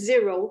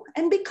S0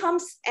 and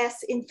becomes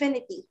S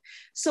infinity.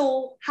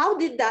 So how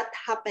did that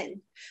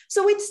happen?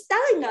 So it's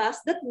telling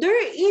us that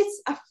there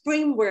is a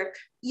framework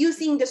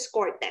using the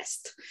score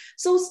test.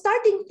 So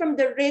starting from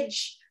the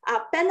ridge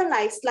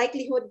penalized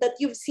likelihood that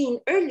you've seen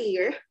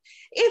earlier,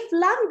 if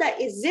lambda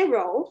is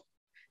 0,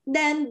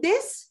 then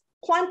this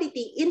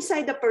quantity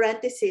inside the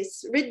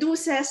parenthesis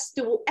reduces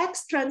to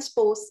X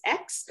transpose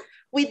X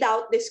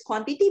without this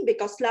quantity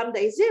because lambda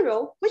is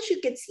 0, which you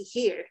can see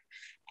here.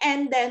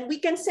 And then we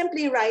can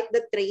simply write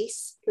the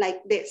trace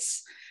like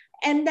this.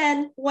 And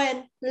then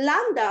when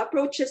lambda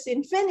approaches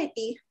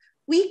infinity,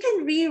 we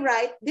can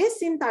rewrite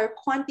this entire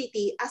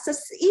quantity as an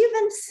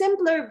even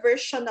simpler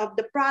version of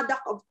the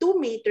product of two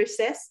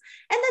matrices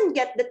and then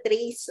get the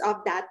trace of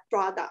that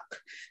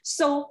product.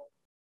 So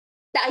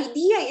the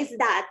idea is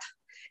that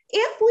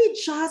if we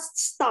just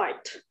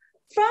start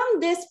from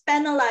this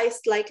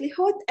penalized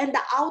likelihood and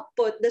the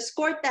output, the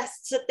score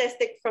test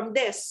statistic from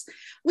this,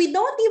 we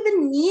don't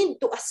even need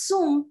to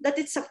assume that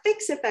it's a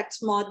fixed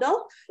effects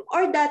model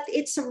or that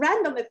it's a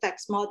random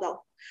effects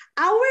model.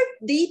 Our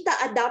data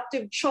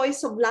adaptive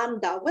choice of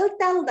lambda will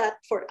tell that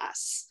for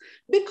us.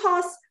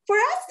 Because for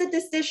us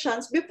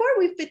statisticians, before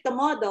we fit the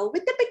model, we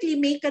typically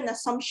make an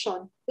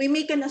assumption. We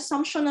make an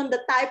assumption on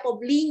the type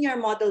of linear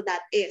model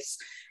that is.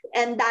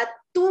 And that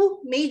two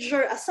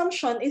major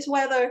assumption is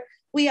whether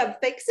we have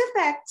fixed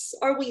effects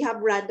or we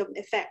have random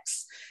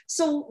effects.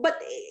 So,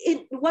 but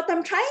what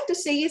I'm trying to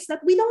say is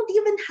that we don't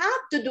even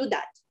have to do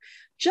that.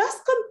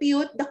 Just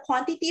compute the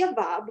quantity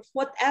above,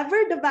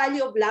 whatever the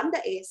value of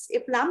lambda is.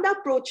 If lambda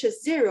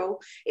approaches 0,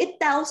 it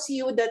tells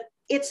you that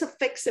it's a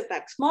fixed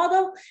effects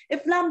model.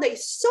 If lambda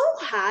is so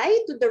high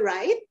to the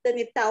right, then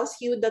it tells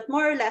you that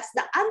more or less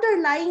the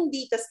underlying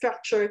data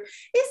structure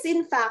is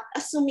in fact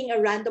assuming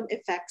a random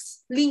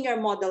effects linear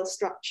model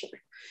structure.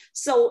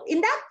 So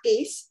in that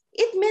case,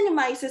 it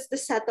minimizes the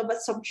set of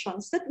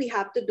assumptions that we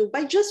have to do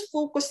by just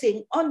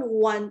focusing on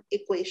one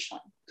equation.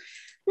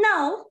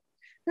 Now,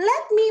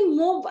 let me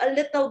move a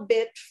little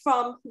bit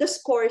from the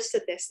score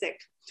statistic.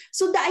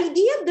 So the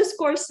idea of the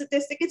score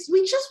statistic is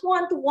we just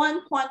want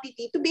one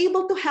quantity to be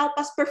able to help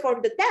us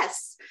perform the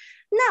test.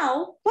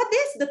 Now, what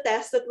is the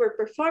test that we're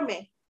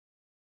performing?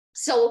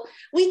 So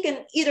we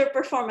can either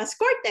perform a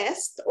score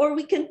test or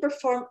we can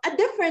perform a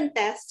different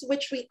test,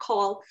 which we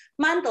call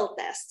Mantle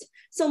test.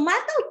 So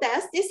Mantle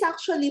test is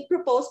actually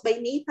proposed by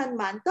Nathan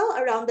Mantle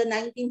around the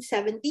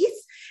 1970s.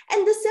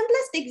 And the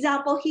simplest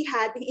example he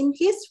had in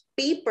his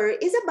paper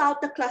is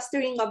about the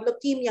clustering of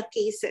leukemia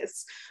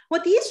cases.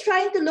 What he's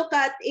trying to look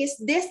at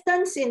is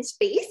distance in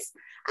space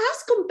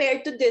as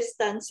compared to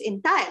distance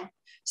in time.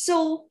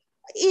 So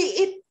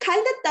it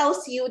kind of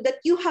tells you that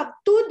you have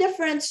two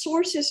different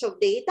sources of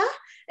data,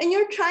 and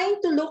you're trying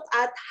to look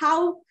at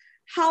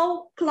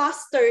how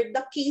clustered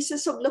the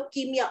cases of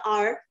leukemia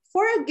are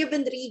for a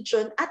given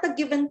region at a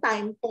given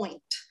time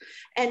point.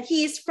 And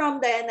he is from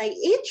the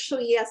NIH, so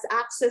he has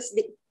access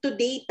to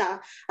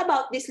data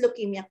about these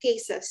leukemia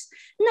cases.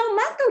 Now,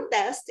 Mantle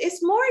test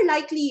is more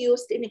likely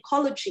used in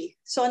ecology.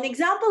 So an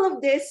example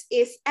of this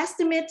is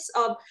estimates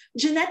of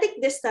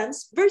genetic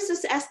distance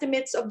versus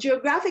estimates of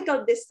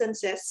geographical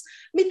distances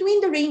between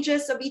the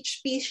ranges of each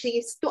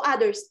species to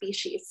other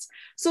species.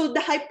 So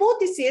the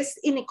hypothesis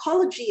in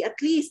ecology,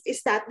 at least,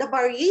 is that the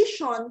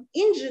variation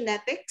in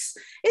genetics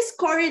is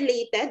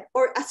correlated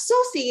or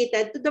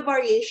associated to the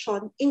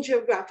variation in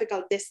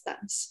geographical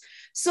distance.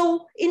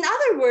 So in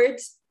other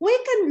words, we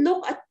can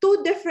look at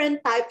two different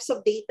types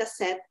of data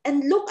set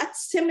and look at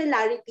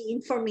similarity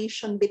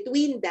information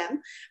between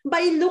them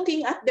by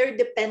looking at their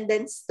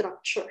dependent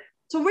structure.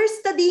 So we're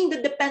studying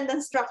the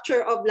dependent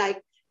structure of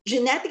like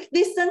genetic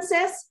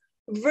distances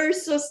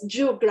versus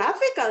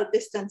geographical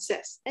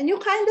distances. And you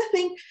kind of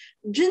think,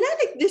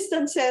 genetic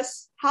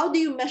distances, how do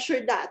you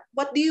measure that?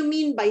 What do you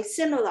mean by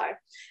similar?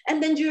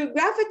 And then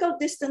geographical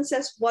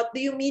distances, what do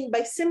you mean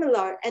by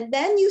similar? And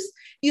then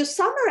you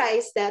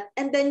summarize that,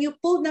 and then you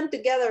pull them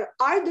together.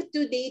 Are the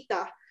two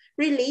data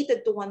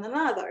related to one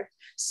another?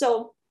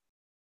 So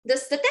the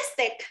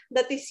statistic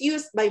that is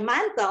used by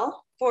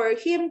Mantle for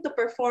him to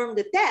perform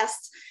the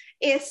test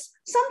is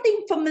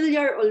something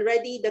familiar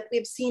already that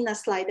we've seen a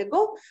slide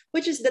ago,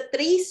 which is the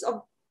trace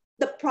of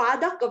the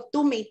product of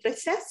two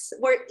matrices,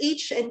 where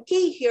H and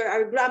K here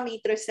are gram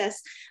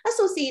matrices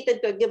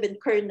associated to a given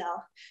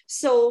kernel.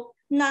 So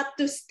not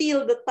to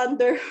steal the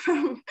thunder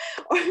from,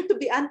 or to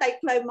be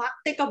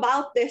anticlimactic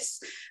about this,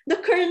 the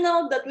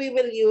kernel that we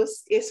will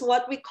use is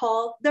what we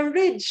call the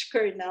ridge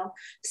kernel,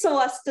 so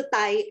as to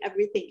tie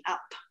everything up.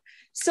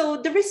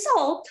 So the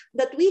result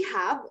that we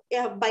have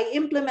by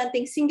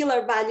implementing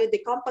singular value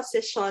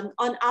decomposition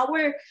on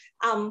our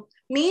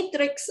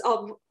matrix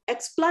of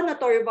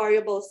explanatory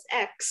variables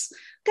X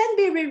can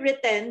be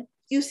rewritten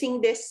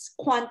using this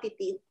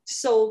quantity.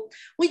 So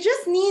we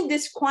just need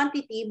this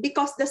quantity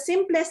because the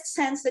simplest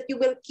sense that you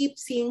will keep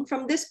seeing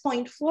from this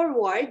point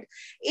forward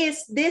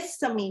is this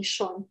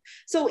summation.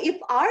 So if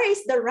R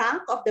is the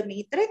rank of the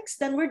matrix,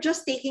 then we're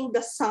just taking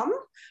the sum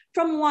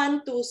from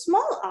 1 to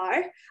small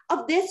r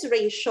of this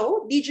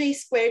ratio, dj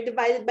squared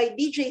divided by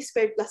dj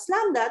squared plus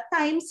lambda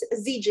times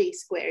zj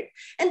squared.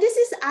 And this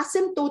is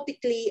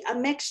asymptotically a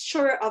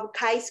mixture of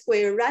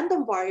chi-square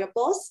random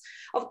variables,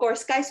 of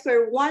course,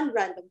 chi-square 1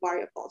 random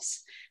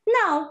variables.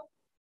 Now,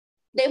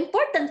 the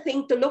important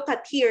thing to look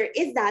at here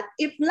is that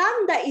if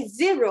lambda is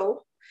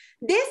 0,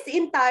 this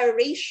entire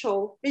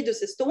ratio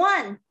reduces to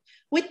 1.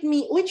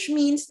 Which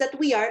means that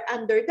we are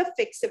under the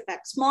fixed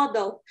effects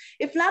model.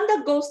 If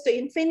lambda goes to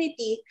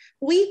infinity,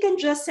 we can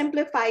just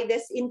simplify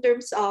this in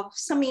terms of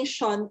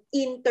summation,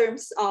 in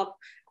terms of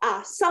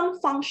some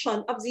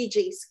function of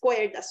zj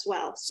squared as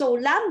well. So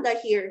lambda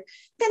here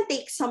can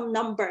take some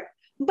number.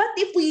 But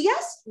if we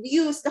just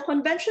use the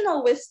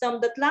conventional wisdom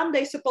that lambda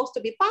is supposed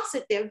to be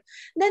positive,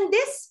 then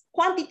this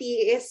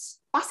quantity is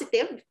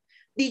positive.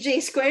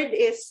 dj squared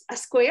is a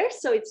square,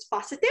 so it's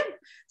positive.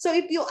 So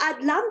if you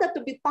add lambda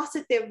to be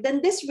positive,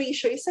 then this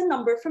ratio is a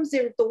number from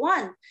 0 to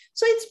 1.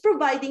 So it's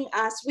providing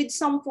us with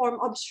some form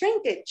of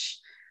shrinkage.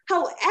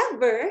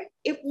 However,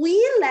 if we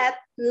let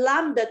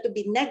lambda to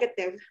be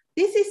negative,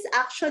 this is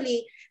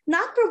actually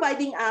not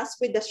providing us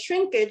with the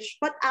shrinkage,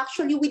 but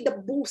actually with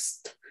the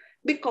boost,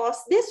 because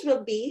this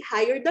will be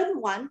higher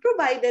than 1,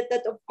 provided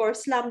that, of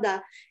course,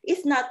 lambda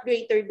is not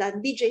greater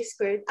than dj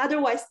squared.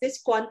 Otherwise,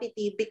 this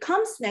quantity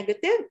becomes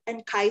negative,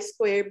 and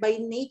chi-square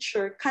by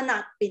nature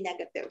cannot be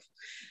negative.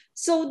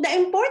 So the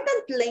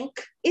important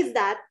link is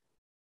that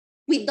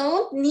we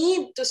don't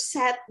need to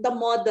set the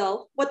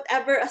model,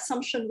 whatever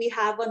assumption we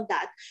have on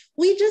that.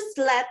 We just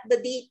let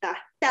the data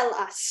tell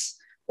us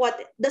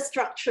what the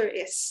structure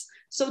is.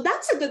 So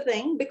that's a good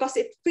thing because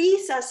it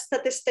frees a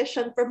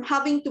statistician from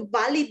having to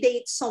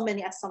validate so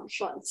many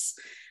assumptions.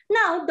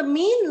 Now, the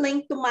main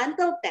link to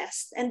Mantle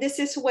test, and this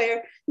is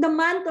where the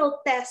Mantle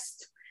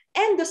test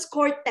and the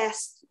score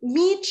test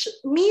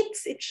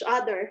meets each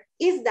other,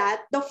 is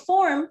that the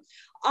form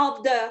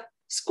of the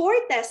score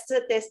test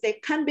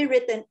statistic can be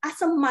written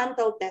as a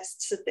Mantle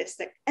test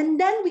statistic. And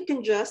then we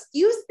can just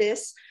use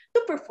this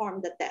to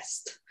perform the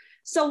test.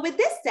 So with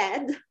this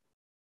said,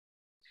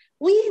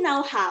 we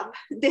now have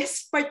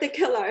this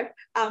particular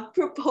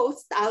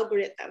proposed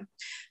algorithm.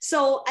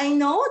 So I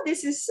know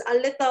this is a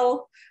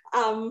little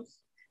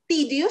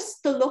tedious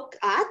to look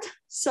at.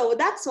 So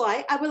that's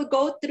why I will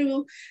go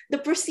through the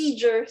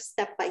procedure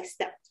step by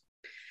step.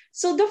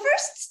 So the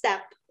first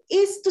step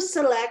is to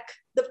select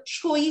the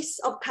choice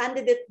of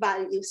candidate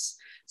values.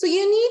 So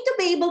you need to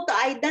be able to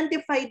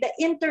identify the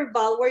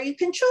interval where you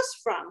can choose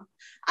from.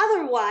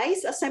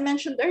 Otherwise, as I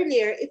mentioned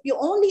earlier, if you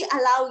only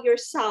allow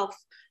yourself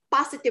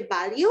positive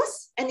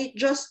values and it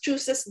just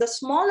chooses the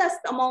smallest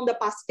among the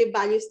positive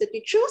values that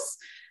you choose,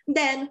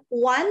 then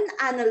one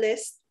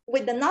analyst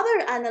with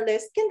another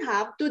analyst can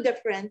have two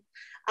different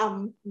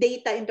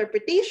data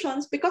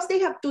interpretations because they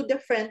have two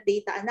different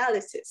data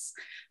analysis.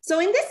 So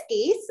in this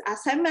case, as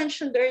I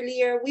mentioned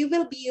earlier, we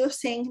will be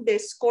using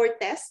this score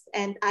test,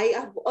 and I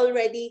have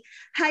already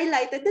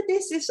highlighted that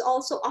this is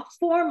also a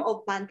form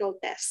of Mandel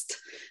test.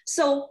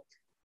 So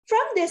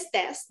from this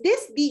test,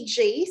 these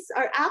DJs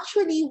are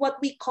actually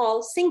what we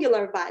call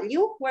singular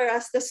value,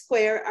 whereas the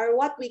square are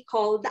what we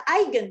call the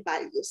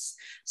eigenvalues.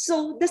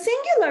 So the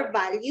singular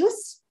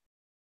values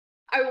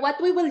are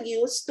what we will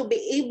use to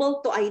be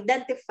able to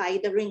identify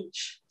the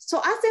range. So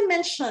as I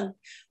mentioned,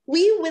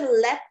 we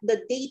will let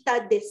the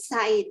data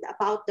decide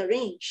about the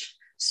range.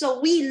 So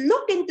we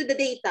look into the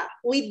data,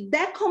 we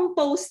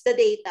decompose the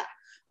data,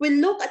 we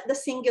look at the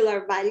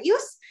singular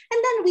values, and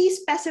then we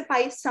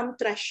specify some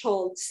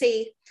threshold,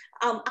 say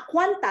a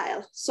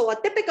quantile. So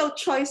a typical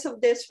choice of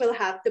this will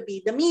have to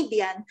be the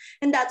median,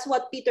 and that's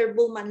what Peter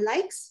Bullman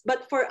likes.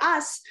 But for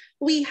us,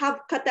 we have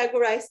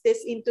categorized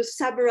this into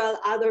several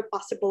other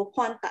possible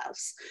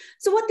quantiles.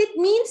 So what it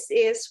means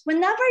is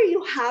whenever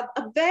you have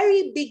a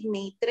very big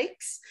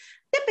matrix,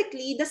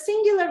 typically the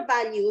singular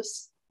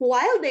values,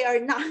 while they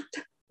are not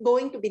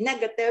going to be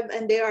negative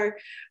and they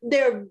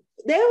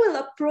will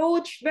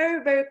approach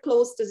very, very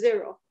close to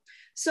zero.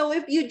 So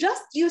if you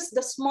just use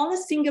the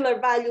smallest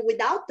singular value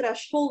without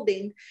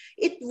thresholding,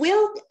 it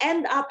will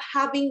end up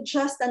having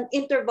just an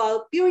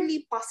interval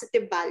purely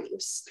positive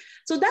values.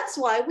 So that's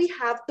why we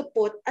have to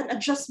put an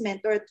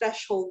adjustment or a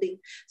thresholding.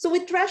 So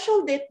we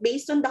threshold it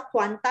based on the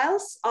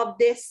quantiles of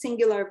this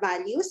singular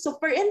values. So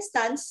for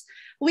instance,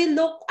 we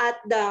look at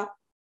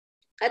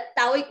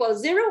tau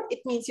equals 0, it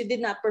means you did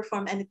not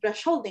perform any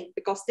thresholding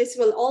because this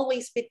will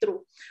always be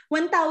true.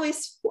 When tau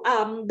is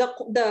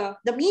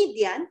the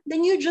median,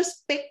 then you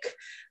just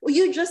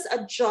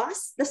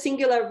adjust the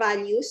singular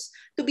values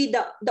to be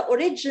the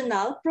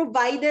original,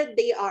 provided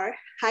they are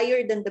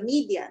higher than the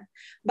median.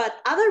 But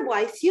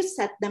otherwise, you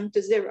set them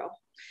to 0.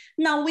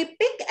 Now we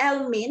pick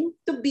L min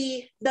to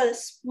be the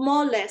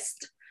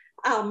smallest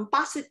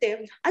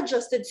positive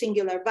adjusted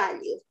singular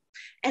value.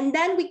 And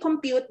then we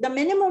compute the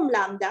minimum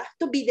lambda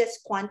to be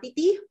this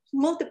quantity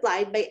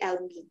multiplied by L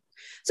min.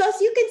 So as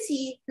you can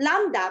see,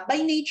 lambda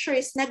by nature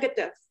is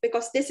negative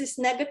because this is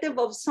negative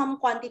of some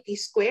quantity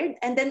squared,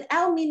 and then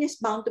L min is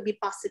bound to be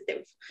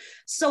positive.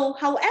 So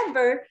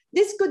however,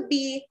 this could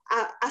be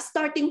a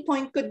starting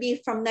point could be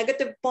from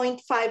negative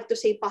 0.5 to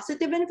say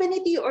positive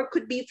infinity, or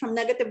could be from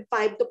negative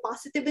 5 to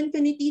positive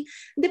infinity,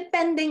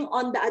 depending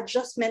on the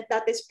adjustment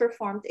that is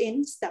performed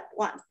in step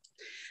 1.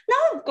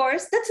 Now, of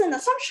course, that's an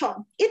assumption.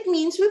 It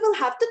means we will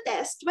have to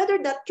test whether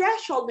the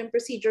thresholding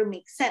procedure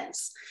makes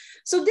sense.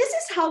 So this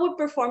is how we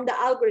perform the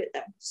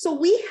algorithm. So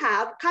we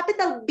have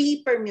capital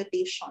B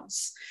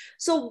permutations.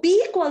 So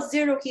B equals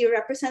 0 here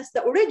represents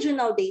the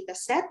original data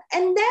set,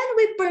 and then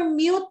we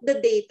permute the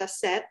data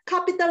set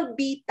capital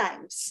B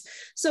times.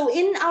 So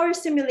in our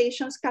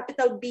simulations,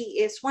 capital B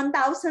is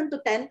 1,000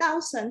 to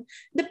 10,000,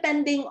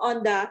 depending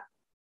on the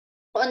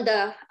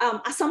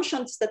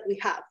assumptions that we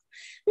have.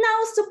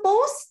 Now,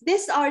 suppose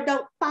these are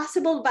the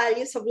possible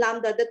values of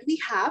lambda that we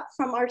have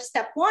from our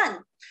step 1.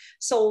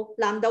 So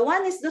lambda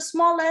 1 is the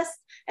smallest,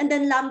 and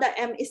then lambda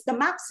m is the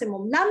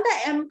maximum. Lambda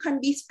m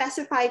can be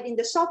specified in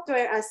the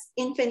software as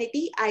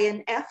infinity,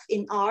 INF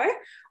in R,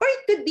 or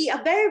it could be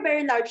a very,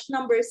 very large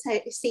number,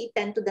 say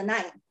 10 to the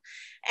 9.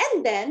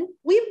 And then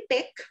we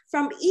pick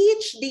from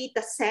each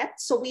data set,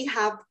 so we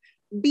have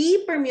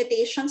B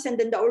permutations and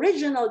then the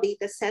original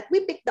data set,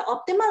 we pick the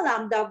optimal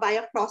lambda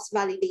via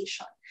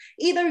cross-validation,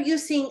 either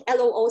using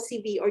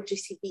LOOCV or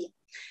GCV.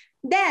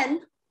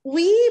 Then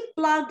we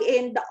plug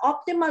in the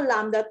optimal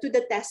lambda to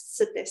the test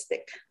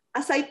statistic.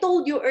 As I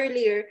told you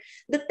earlier,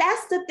 the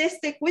test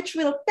statistic, which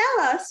will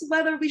tell us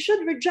whether we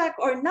should reject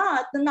or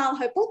not the null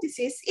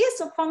hypothesis, is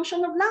a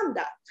function of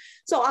lambda.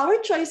 So our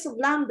choice of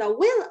lambda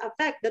will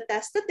affect the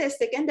test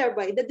statistic and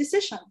thereby the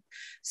decision.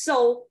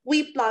 So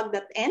we plug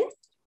that in.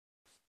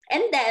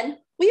 And then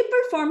we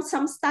perform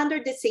some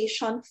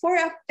standardization for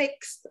a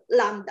fixed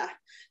lambda.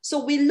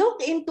 So we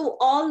look into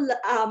all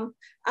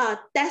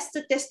test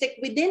statistic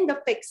within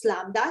the fixed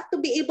lambda to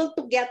be able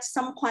to get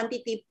some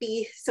quantity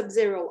P sub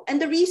 0.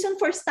 And the reason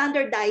for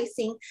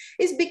standardizing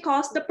is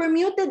because the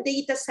permuted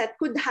data set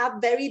could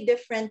have very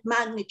different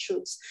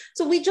magnitudes.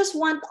 So we just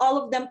want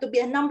all of them to be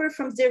a number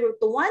from 0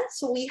 to 1.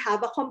 So we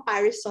have a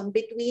comparison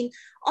between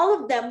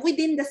all of them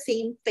within the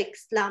same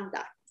fixed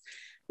lambda.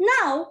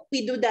 Now,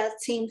 we do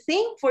that same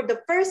thing for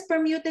the first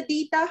permuted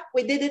data.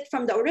 We did it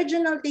from the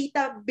original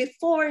data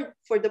before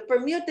for the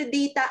permuted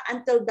data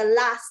until the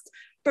last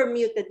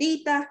permuted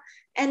data.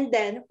 And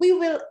then we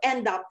will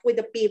end up with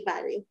a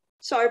p-value.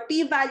 So our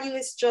p-value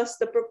is just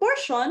the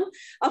proportion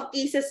of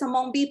cases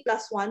among b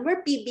plus 1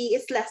 where pb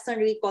is less than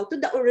or equal to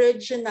the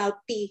original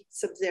p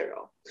sub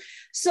 0.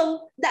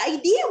 So the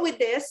idea with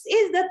this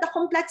is that the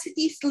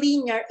complexity is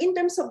linear in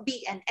terms of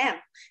b and m.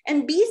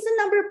 And b is the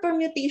number of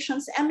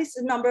permutations, m is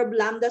the number of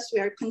lambdas we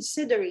are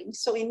considering.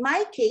 So in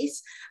my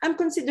case, I'm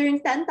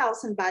considering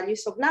 10,000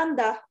 values of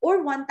lambda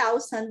or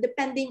 1,000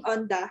 depending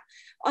on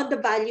the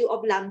value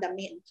of lambda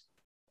min.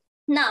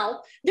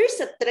 Now, there's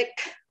a trick,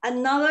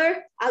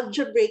 another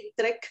algebraic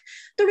trick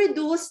to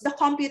reduce the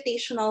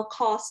computational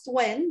cost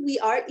when we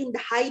are in the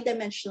high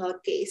dimensional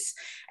case.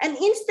 And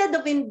instead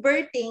of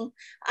inverting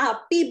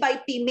P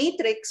by P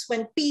matrix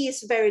when P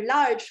is very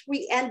large,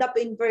 we end up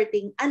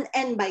inverting an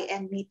N by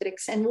N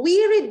matrix, and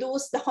we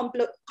reduce the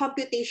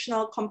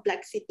computational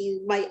complexity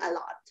by a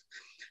lot.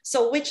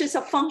 So, which is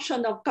a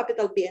function of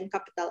capital B and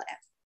capital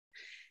F.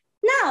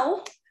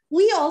 Now,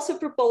 we also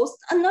proposed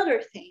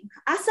another thing.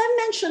 As I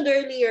mentioned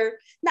earlier,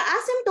 the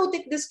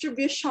asymptotic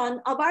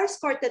distribution of our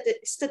score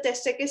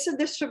statistic is a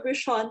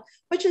distribution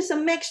which is a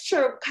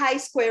mixture of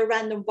chi-square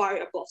random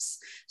variables.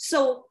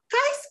 So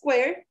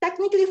chi-square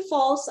technically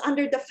falls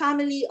under the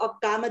family of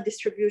gamma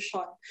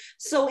distribution.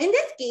 So in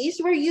this case,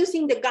 we're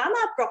using the gamma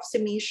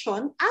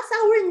approximation as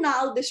our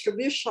null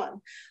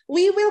distribution.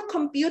 We will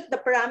compute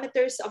the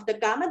parameters of the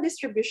gamma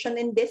distribution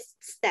in this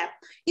step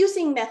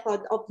using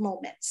method of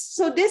moments.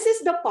 So this is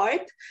the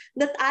part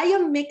that I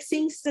am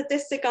mixing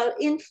statistical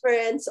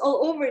inference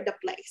all over the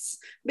place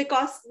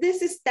because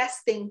this is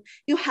testing.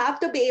 You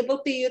have to be able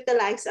to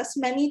utilize as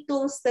many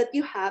tools that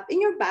you have in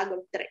your bag of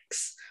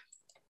tricks.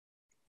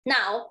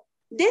 Now,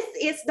 this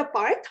is the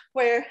part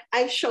where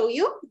I show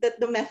you that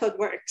the method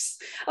works.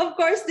 Of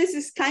course, this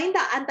is kind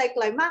of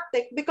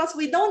anticlimactic because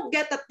we don't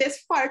get at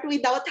this part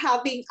without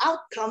having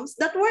outcomes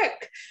that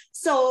work.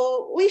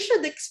 So we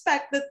should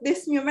expect that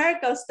this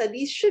numerical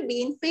studies should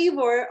be in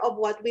favor of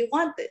what we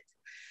wanted.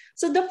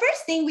 So the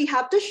first thing we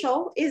have to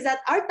show is that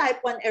our type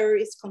 1 error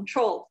is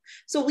controlled.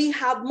 So we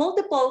have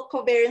multiple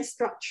covariance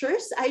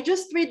structures. I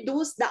just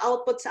reduced the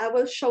outputs I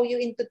will show you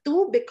into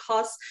 2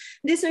 because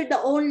these are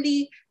the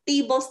only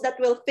tables that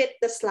will fit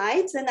the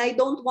slides, and I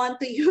don't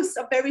want to use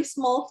a very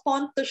small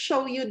font to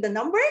show you the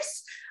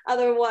numbers.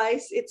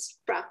 Otherwise, it's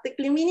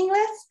practically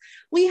meaningless.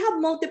 We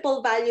have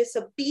multiple values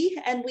of P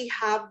and we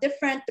have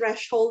different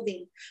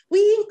thresholding.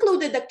 We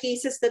included the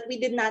cases that we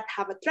did not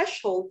have a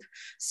threshold.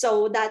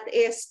 So that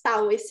is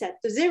tau is set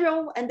to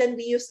 0, and then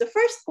we use the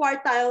first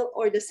quartile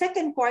or the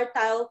second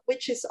quartile,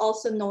 which is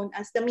also known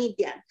as the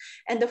median.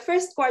 And the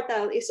first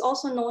quartile is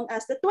also known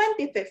as the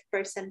 25th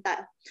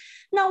percentile.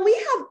 Now we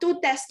have 2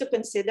 tests to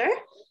consider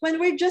when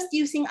we're just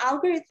using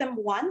algorithm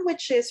 1,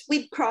 which is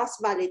with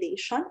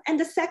cross-validation, and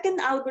the second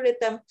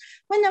algorithm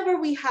whenever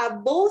we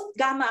have both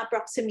gamma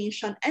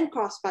approximation and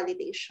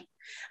cross-validation.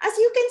 As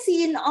you can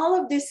see in all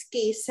of these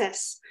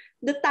cases,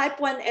 the type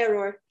 1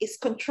 error is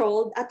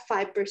controlled at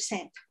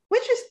 5%,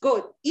 which is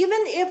good.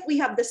 Even if we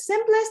have the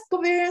simplest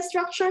covariance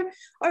structure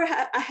or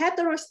a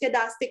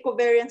heteroscedastic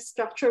covariance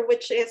structure,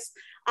 which is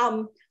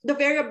the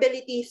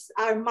variabilities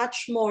are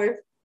much more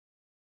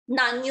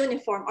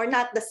non-uniform or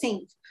not the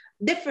same,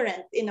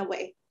 different in a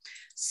way.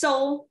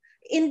 So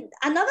in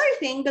another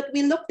thing that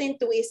we looked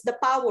into is the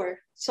power.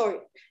 Sorry,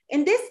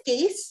 in this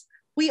case,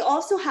 we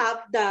also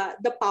have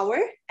the power.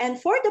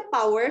 And for the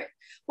power,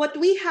 what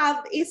we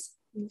have is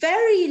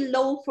very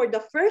low for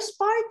the first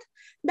part.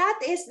 That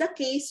is the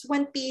case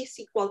when P is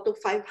equal to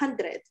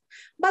 500.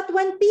 But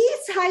when P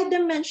is high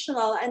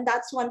dimensional, and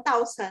that's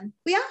 1000,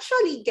 we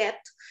actually get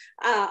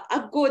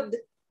a good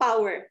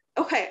power.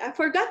 Okay, I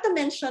forgot to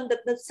mention that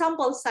the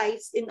sample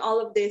size in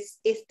all of this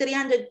is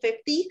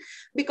 350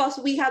 because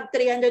we have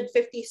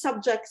 350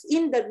 subjects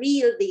in the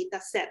real data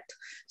set.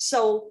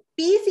 So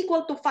P is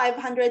equal to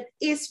 500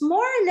 is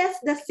more or less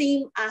the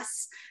same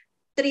as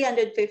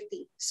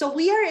 350. So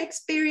we are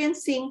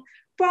experiencing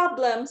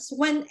problems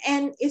when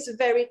N is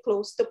very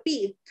close to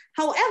P.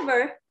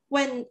 However,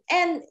 when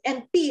N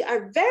and P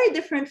are very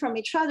different from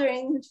each other,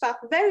 and in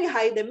fact, very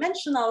high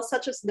dimensional,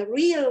 such as the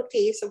real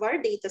case of our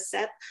data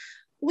set,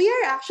 we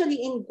are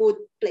actually in good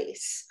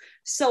place.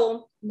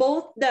 So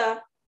both the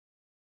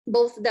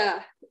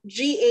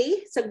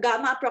GA, so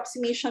gamma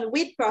approximation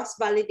with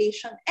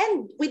cross-validation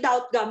and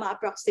without gamma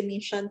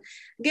approximation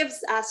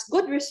gives us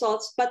good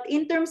results, but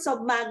in terms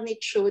of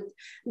magnitude,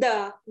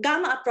 the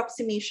gamma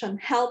approximation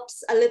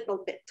helps a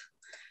little bit.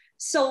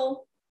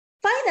 So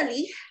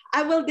finally,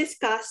 I will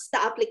discuss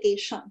the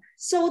application.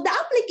 So the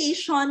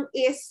application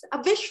is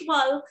a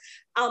visual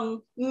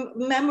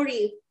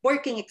memory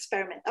working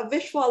experiment, a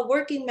visual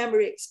working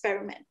memory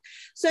experiment.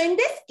 So in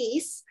this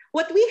case,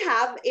 what we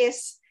have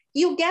is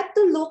you get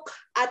to look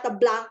at a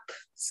blank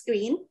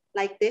screen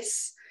like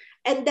this,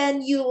 and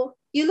then you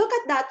look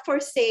at that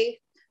for say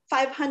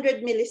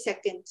 500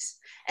 milliseconds,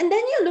 and then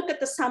you look at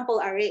the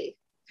sample array.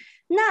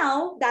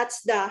 Now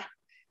that's the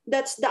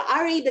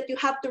array that you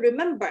have to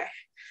remember.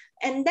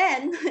 And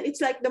then it's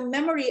like the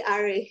memory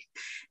array.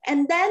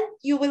 And then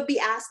you will be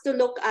asked to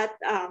look at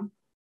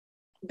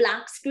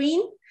blank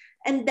screen.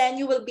 And then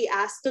you will be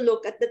asked to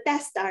look at the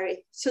test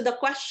array. So the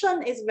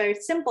question is very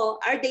simple.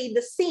 Are they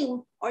the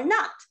same or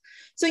not?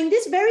 So in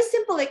this very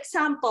simple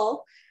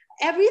example,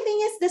 everything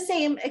is the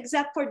same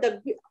except for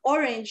the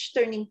orange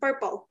turning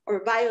purple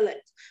or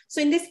violet.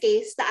 So in this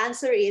case, the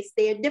answer is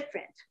they are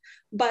different.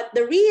 But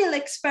the real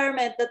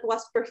experiment that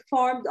was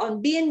performed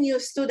on BNU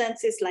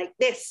students is like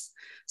this.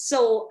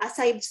 So as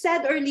I've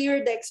said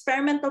earlier, the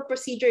experimental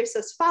procedure is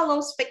as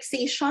follows: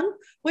 fixation,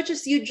 which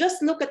is you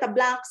just look at a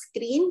blank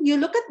screen. You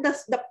look at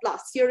the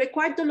plus. You're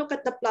required to look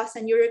at the plus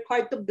and you're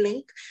required to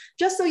blink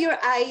just so your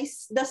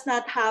eyes does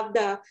not have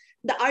the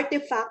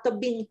artifact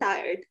of being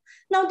tired.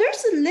 Now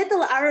there's a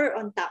little arrow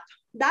on top.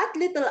 That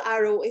little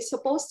arrow is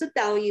supposed to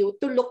tell you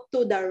to look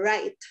to the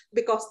right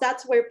because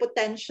that's where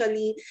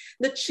potentially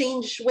the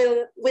change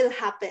will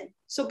happen.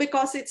 So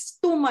because it's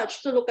too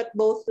much to look at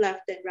both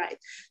left and right.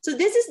 So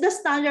this is the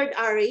standard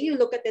array. You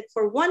look at it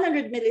for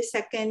 100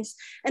 milliseconds,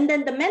 and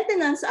then the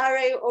maintenance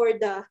array or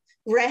the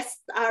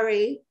rest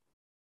array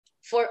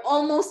for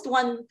almost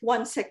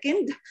one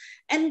second.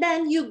 And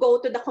then you go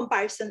to the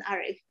comparison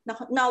array.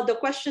 Now the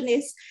question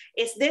is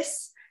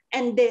this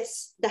and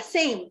this the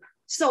same?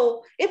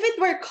 So if it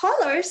were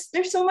colors,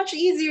 they're so much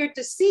easier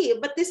to see,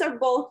 but these are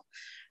both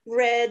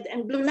red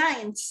and blue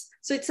lines.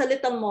 So it's a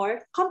little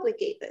more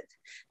complicated.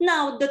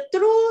 Now, the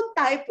true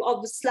type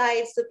of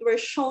slides that were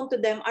shown to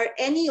them are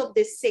any of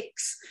the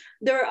 6.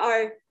 There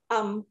are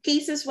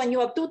cases when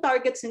you have 2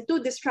 targets and 2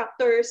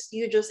 destructors,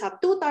 you just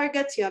have 2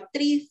 targets, you have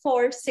 3,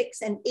 4,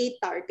 6, and 8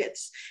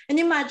 targets. And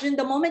imagine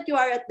the moment you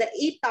are at the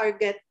 8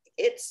 target,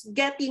 it's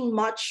getting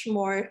much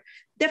more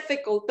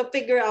difficult to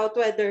figure out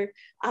whether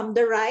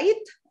the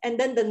right and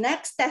then the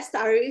next test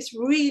array is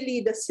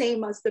really the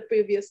same as the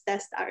previous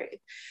test array.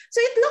 So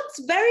it looks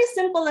very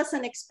simple as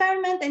an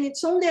experiment, and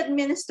it's only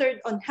administered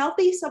on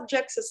healthy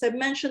subjects, as I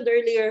mentioned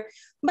earlier,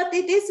 but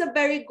it is a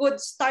very good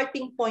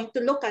starting point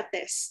to look at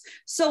this.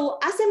 So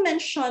as I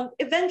mentioned,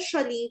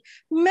 eventually,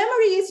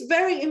 memory is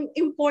very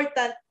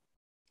important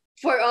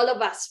for all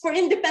of us, for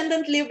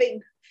independent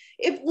living.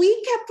 If we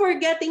kept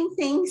forgetting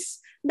things,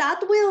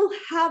 that will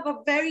have a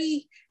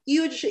very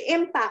huge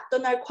impact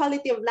on our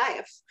quality of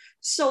life.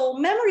 So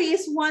memory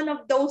is one of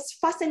those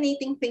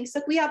fascinating things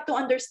that we have to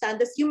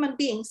understand as human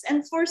beings.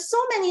 And for so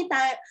many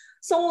times,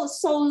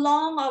 so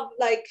long of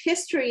like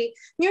history,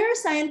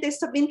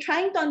 neuroscientists have been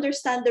trying to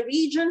understand the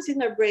regions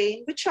in our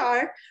brain which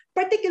are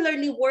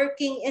particularly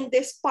working in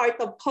this part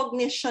of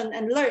cognition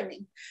and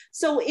learning.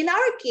 So in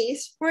our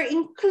case, we're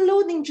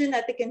including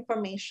genetic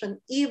information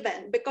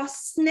even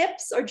because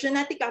SNPs or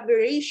genetic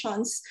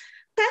aberrations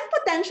can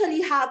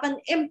potentially have an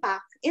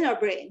impact in our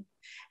brain.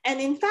 And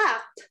in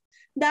fact,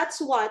 that's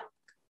what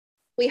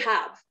we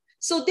have.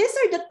 So these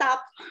are the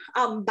top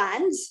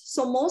bands.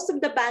 So most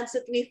of the bands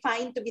that we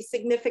find to be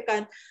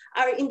significant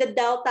are in the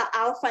delta,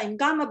 alpha, and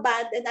gamma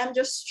band. And I'm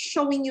just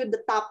showing you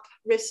the top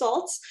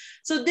results.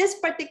 So this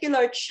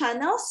particular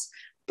channels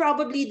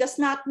probably does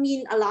not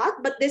mean a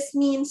lot, but this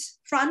means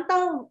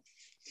frontal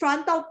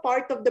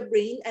part of the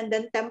brain and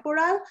then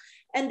temporal.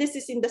 And this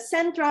is in the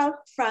central,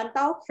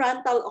 frontal,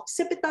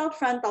 occipital,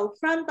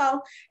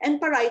 frontal, and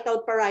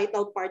parietal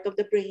part of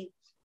the brain.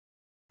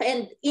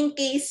 And in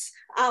case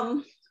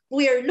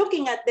we're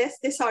looking at this,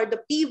 these are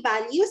the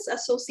p-values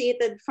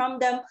associated from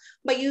them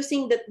by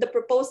using the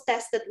proposed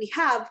test that we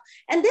have.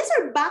 And these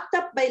are backed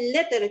up by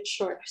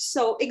literature.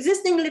 So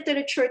existing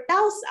literature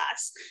tells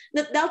us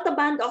that delta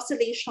band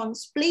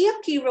oscillations play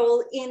a key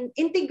role in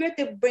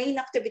integrative brain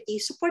activity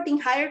supporting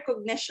higher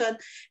cognition,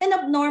 and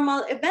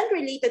abnormal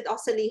event-related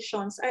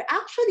oscillations are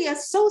actually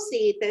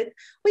associated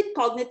with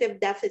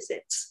cognitive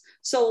deficits.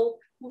 So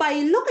by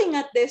looking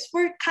at this,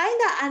 we're kind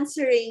of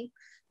answering,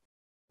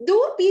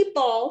 do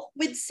people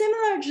with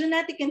similar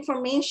genetic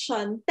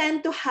information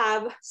tend to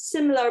have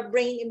similar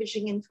brain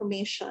imaging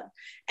information?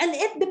 And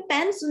it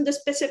depends on the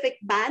specific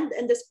band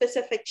and the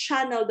specific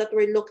channel that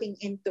we're looking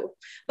into.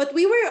 But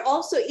we were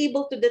also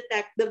able to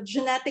detect the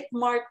genetic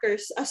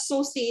markers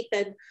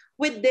associated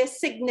with these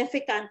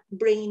significant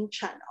brain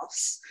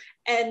channels.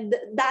 And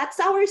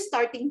that's our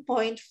starting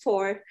point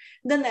for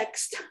the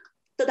next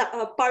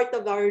part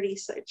of our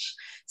research.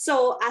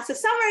 So as a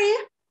summary,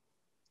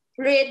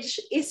 RIDGE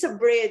is a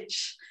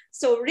bridge.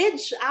 So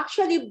RIDGE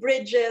actually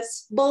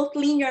bridges both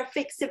linear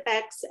fixed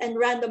effects and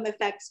random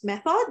effects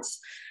methods.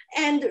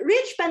 And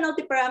RIDGE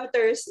penalty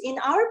parameters in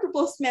our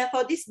proposed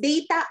method is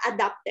data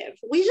adaptive.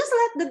 We just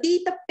let the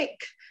data pick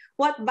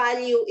what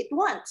value it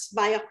wants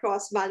via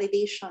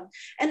cross-validation.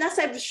 And as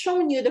I've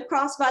shown you, the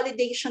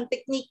cross-validation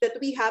technique that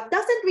we have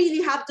doesn't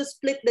really have to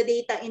split the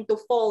data into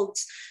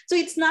folds. So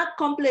it's not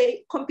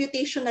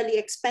computationally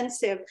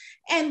expensive.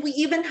 And we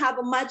even have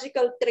a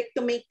magical trick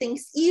to make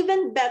things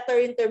even better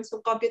in terms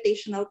of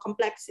computational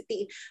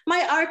complexity.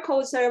 My R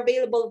codes are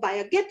available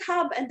via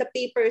GitHub, and the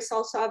paper is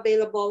also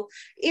available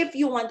if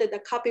you wanted a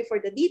copy for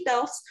the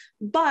details.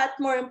 But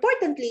more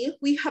importantly,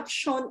 we have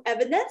shown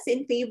evidence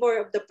in favor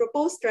of the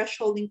proposed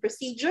thresholding procedure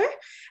procedure,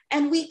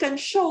 and we can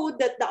show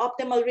that the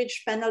optimal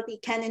ridge penalty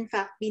can in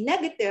fact be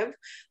negative,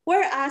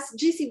 whereas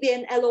GCV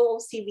and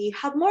LOOCV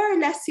have more or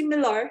less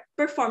similar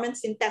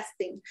performance in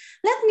testing.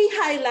 Let me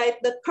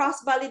highlight that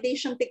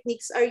cross-validation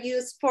techniques are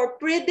used for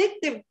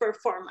predictive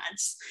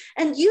performance,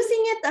 and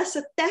using it as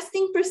a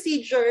testing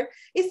procedure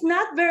is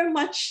not very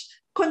much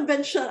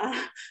conventional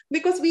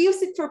because we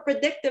use it for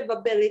predictive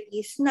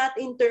abilities, not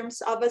in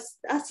terms of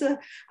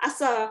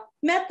as a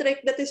metric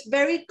that is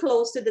very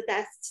close to the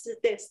test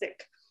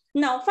statistic.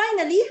 Now,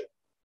 finally,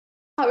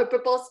 our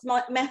proposed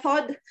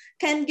method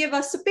can give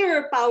us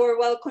superior power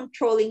while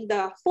controlling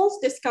the false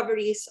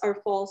discoveries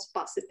or false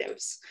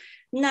positives.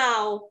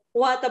 Now,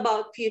 what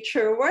about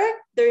future work?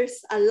 There's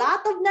a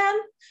lot of them,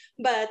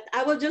 but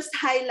I will just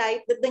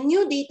highlight that the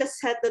new data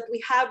set that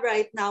we have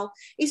right now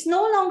is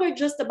no longer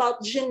just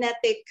about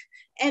genetic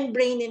and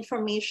brain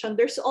information.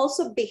 There's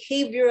also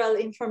behavioral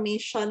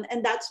information,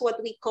 and that's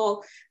what we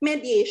call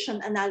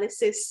mediation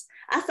analysis.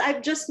 As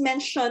I've just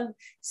mentioned,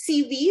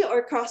 CV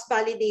or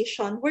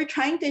cross-validation, we're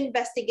trying to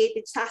investigate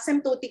its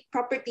asymptotic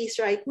properties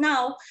right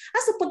now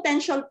as a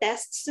potential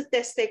test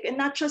statistic and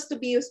not just to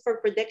be used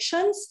for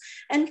predictions.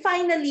 And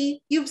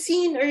finally, you've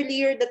seen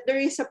earlier that there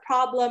is a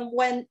problem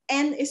when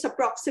N is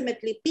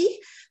approximately P.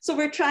 So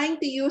we're trying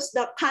to use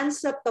the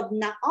concept of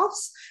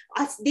knockoffs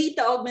as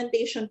data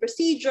augmentation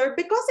procedure,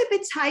 because if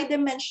it's high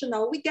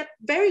dimensional, we get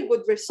very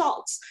good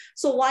results.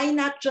 So why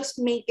not just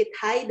make it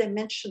high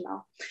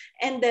dimensional?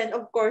 And then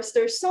of course,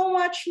 there's so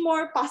much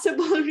more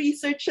possible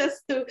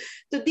researches to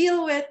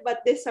deal with, but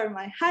these are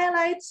my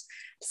highlights.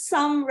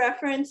 Some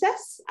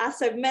references,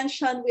 as I've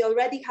mentioned, we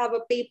already have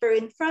a paper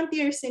in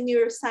Frontiers in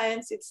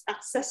Neuroscience. It's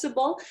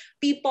accessible.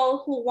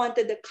 People who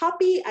wanted a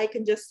copy, I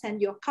can just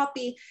send you a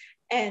copy.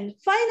 And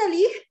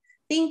finally,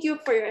 thank you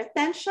for your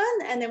attention,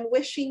 and I'm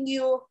wishing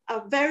you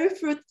a very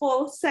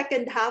fruitful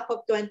second half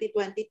of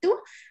 2022.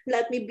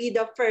 Let me be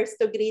the first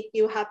to greet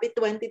you happy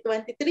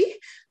 2023,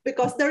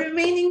 because the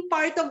remaining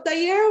part of the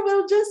year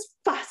will just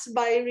pass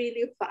by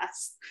really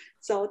fast.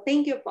 So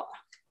thank you po.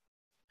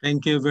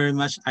 Thank you very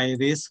much,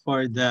 Iris,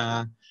 for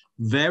the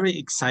very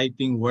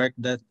exciting work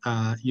that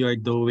you're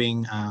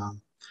doing,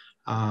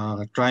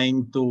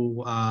 trying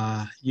to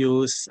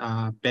use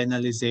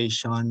penalized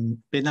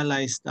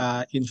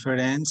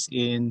inference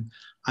in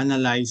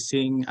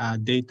analyzing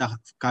data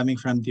coming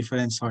from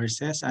different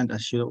sources. And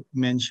as you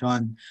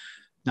mentioned,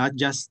 not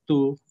just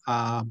two,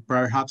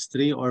 perhaps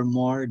three or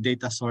more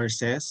data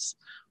sources,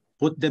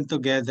 put them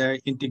together,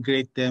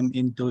 integrate them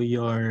into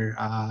your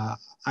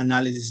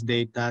analysis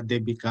data, they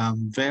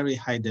become very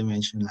high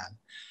dimensional.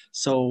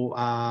 So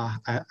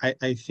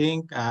I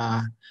think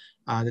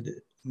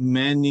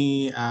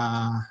many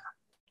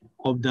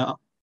of the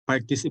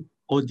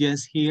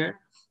audience here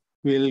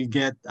will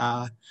get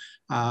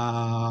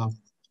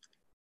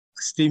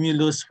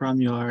stimulus from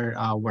your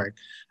work.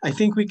 I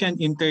think we can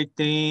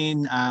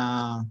entertain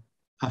a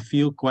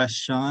few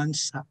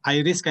questions.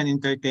 Iris can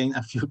entertain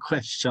a few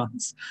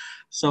questions.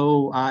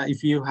 So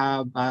if you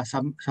have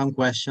some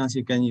questions,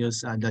 you can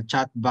use the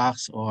chat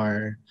box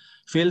or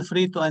feel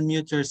free to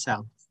unmute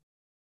yourself.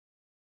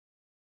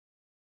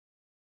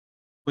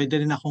 Pwede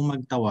rin akong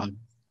magtawag.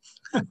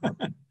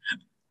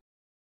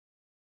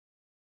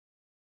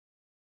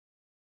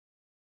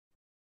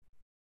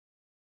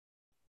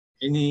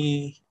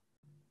 Any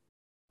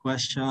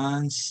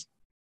questions?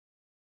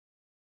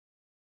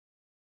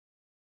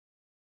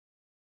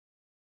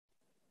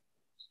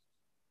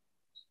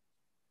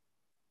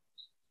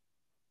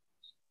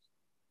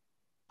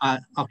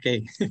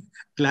 Okay,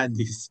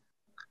 Gladys.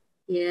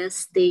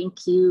 Yes,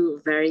 thank you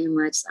very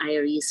much,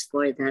 Iris,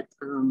 for that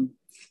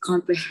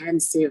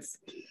comprehensive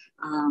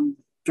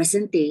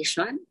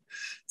presentation.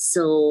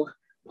 So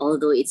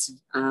although it's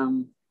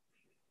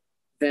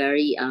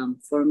very,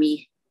 for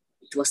me,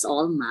 it was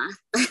all math,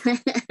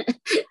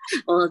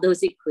 all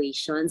those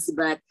equations,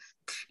 but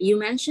you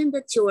mentioned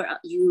that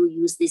you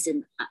use this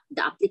in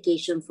the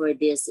application for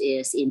this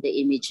is in the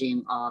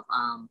imaging of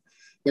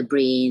the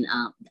brain,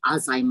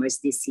 Alzheimer's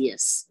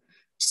disease.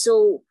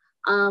 So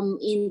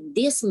in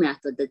this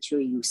method that you're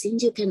using,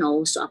 you can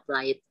also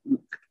apply it.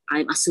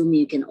 I'm assuming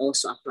you can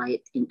also apply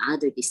it in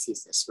other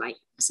diseases, right?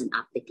 As an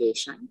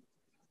application.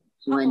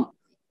 When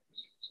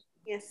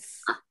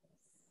yes.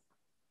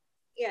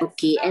 Yes.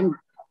 Okay, and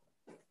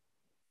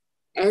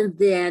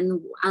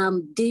then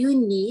do you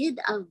need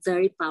a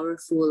very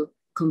powerful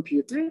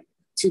computer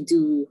to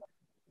do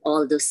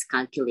all those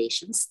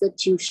calculations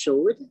that you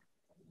showed?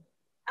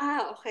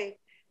 Okay.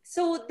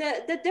 So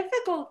the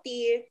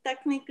difficulty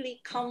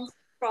technically comes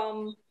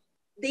from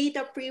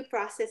data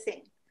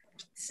pre-processing.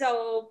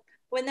 So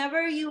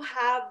whenever you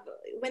have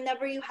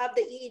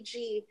the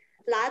EEG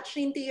latched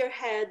into your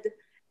head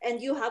and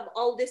you have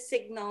all the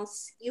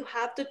signals, you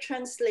have to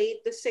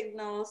translate the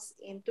signals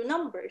into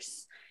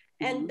numbers.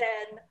 And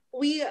then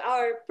we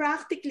are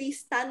practically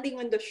standing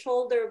on the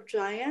shoulder of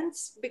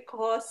giants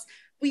because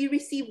we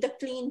receive the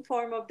clean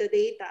form of the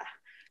data.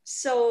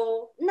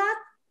 So not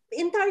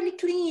entirely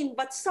clean,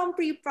 but some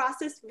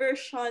pre-processed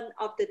version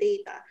of the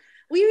data.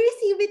 we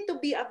receive it to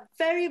be a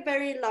very,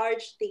 very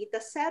large data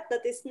set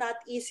that is not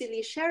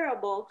easily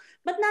shareable.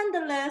 But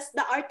nonetheless,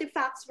 the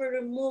artifacts were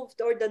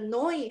removed, or the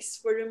noise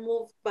were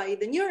removed by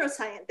the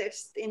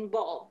neuroscientists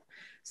involved.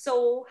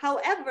 So,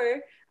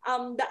 however,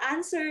 the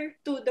answer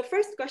to the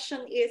first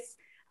question is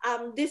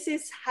this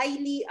is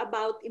highly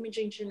about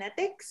imaging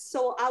genetics.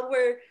 So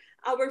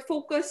our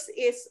focus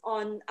is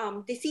on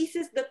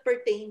diseases that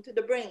pertain to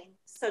the brain,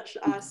 such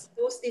as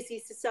those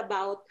diseases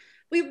about,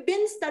 we've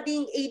been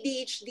studying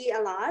ADHD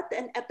a lot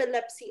and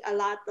epilepsy a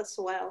lot as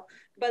well.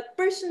 But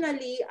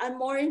personally, I'm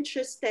more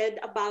interested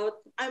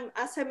about,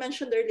 as I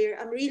mentioned earlier,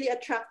 I'm really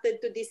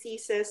attracted to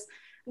diseases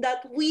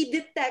that we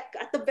detect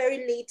at a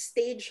very late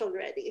stage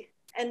already.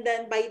 And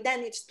then by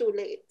then it's too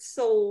late.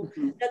 So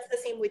that's the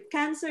same with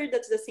cancer.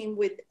 That's the same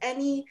with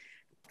any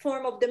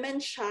form of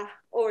dementia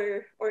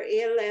or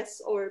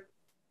ALS or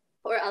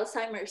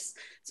Alzheimer's.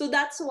 So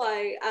that's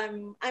why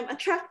I'm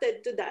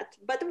attracted to that.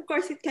 But of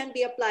course, it can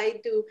be applied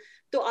to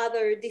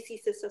other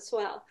diseases as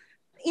well.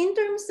 In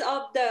terms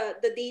of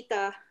the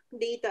data,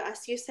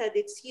 as you said,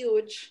 it's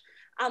huge.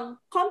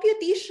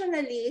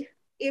 Computationally,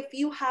 if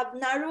you have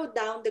narrowed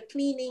down the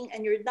cleaning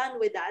and you're done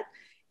with that,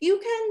 you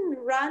can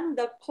run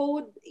the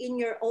code in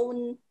your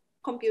own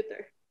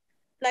computer.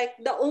 Like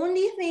the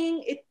only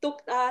thing it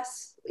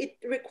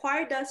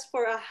required us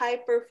for a high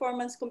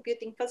performance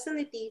computing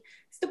facility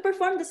is to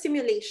perform the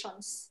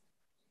simulations.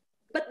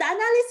 But the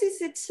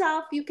analysis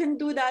itself, you can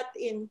do that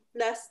in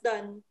less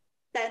than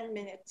 10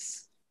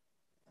 minutes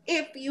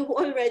if you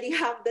already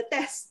have the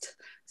test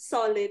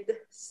solid.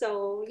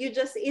 So you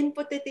just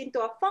input it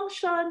into a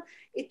function,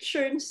 it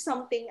churns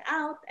something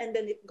out, and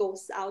then it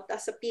goes out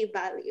as a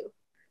p-value,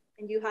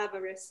 and you have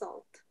a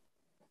result.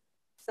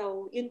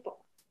 So yun po.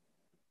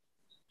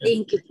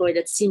 Thank you for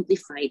that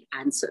simplified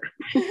answer.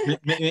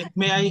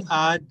 May I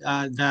add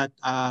that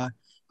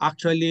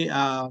actually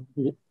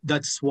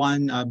that's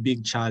one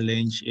big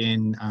challenge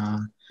in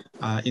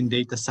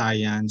data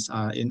science,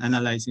 in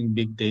analyzing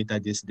big data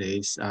these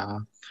days.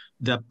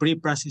 The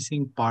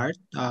pre-processing part,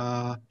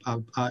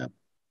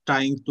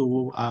 trying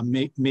to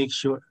make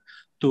sure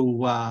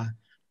to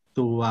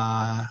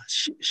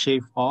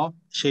shape off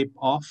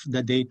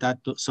the data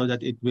so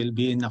that it will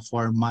be in a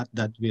format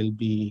that will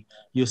be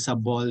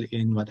usable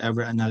in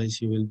whatever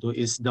analysis you will do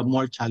is the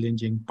more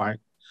challenging part.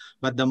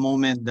 But the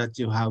moment that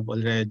you have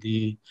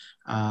already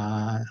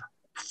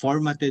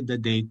formatted the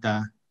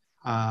data,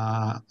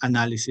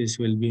 analysis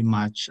will be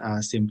much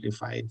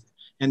simplified.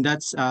 And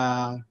that's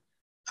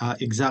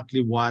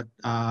exactly what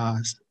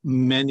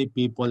many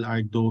people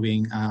are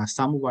doing.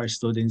 Some of our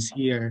students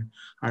here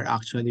are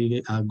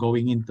actually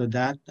going into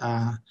that,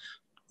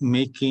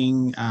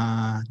 making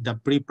the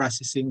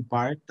pre-processing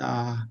part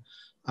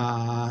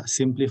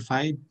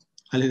simplified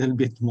a little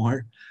bit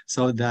more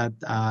so that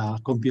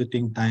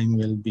computing time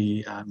will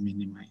be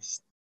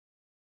minimized.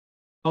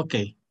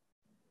 Okay,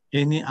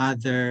 any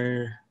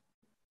other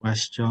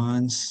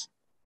questions,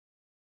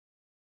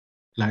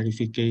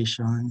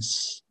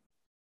 clarifications?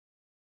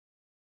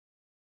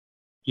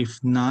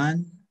 If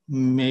none,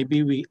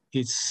 maybe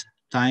it's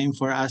time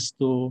for us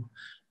to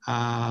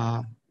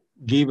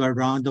give a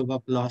round of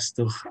applause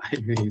to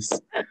Iris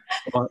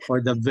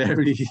for the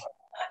very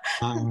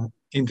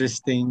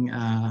interesting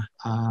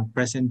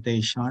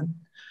presentation.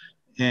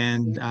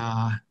 And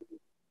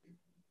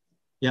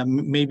yeah,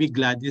 maybe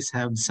Gladys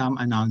have some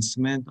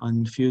announcement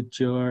on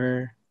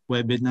future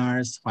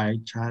webinars, fire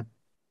chat.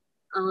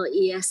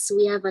 Yes,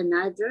 we have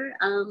another.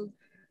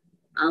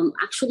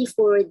 Actually,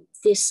 for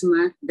this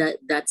month,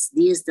 that's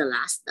the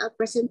last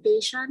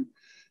presentation,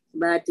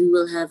 but we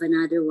will have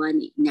another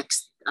one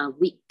next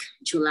week,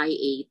 July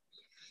 8th.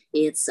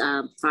 It's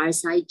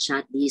fireside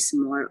chat. This is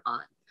more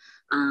on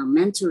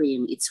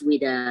mentoring. It's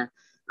with a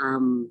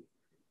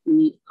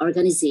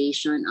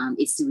organization.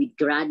 It's with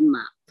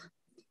GradMap,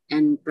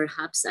 and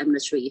perhaps I'm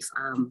not sure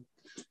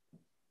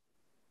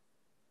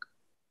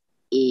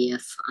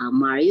if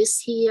Mario's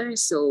here.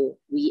 So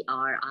we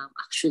are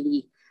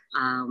actually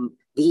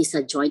this is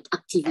a joint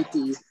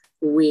activity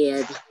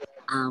with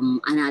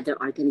another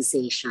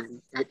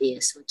organization that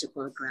is what you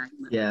call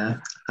GradMap. Yeah,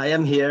 I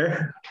am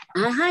here.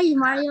 Hi,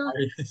 Mario.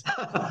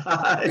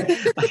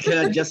 I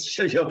cannot just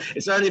show you.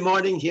 It's early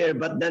morning here,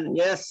 but then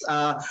yes,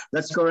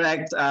 that's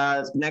correct.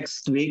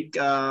 Next week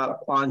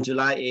on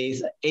July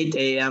 8th, 8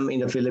 a.m.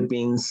 in the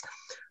Philippines,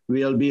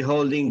 we'll be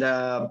holding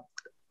the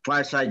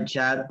fireside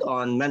chat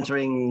on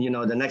mentoring,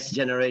 the next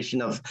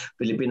generation of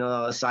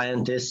Filipino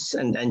scientists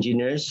and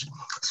engineers,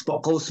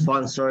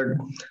 co-sponsored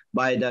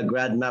by the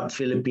GradMap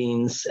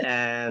Philippines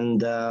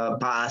and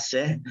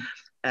PAASE.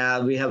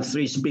 We have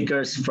 3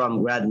 speakers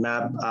from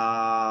GradMap,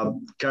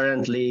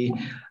 currently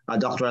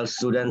doctoral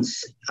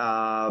students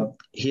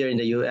here in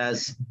the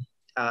US,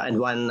 and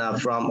one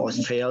from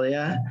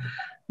Australia,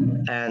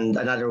 and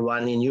another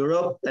one in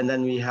Europe. And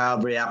then we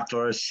have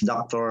reactors,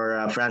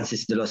 Dr.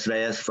 Francis de los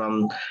Reyes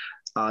from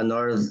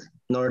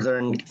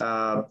Northern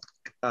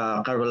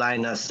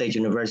Carolina State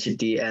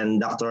University, and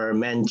Dr.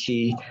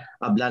 Menchi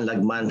Ablan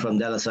Lagman from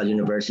De La Salle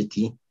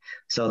University.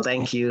 So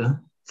thank you.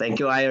 Thank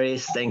you,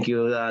 Iris. Thank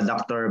you,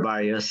 Dr.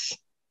 Barrios.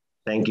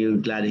 Thank you,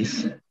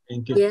 Gladys.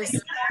 Thank you. Yes.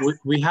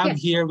 We have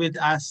here with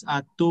us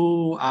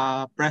two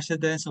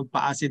presidents of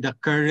PAASI, the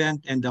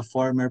current and the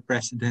former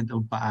president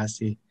of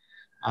PAASI,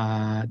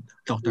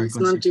 Dr. Yes,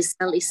 Ma'am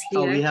Giselle is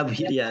Oh, here.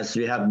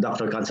 we have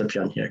Dr.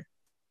 Concepcion here.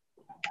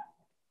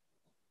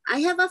 I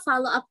have a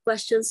follow-up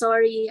question.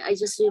 Sorry, I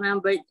just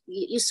remembered.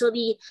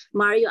 Usually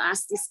Mario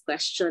asks this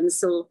question,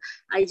 so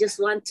I just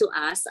want to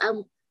ask,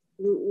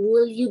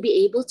 will you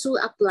be able to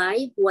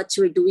apply what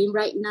you're doing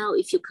right now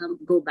if you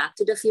go back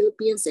to the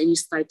Philippines and you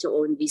start your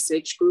own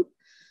research group?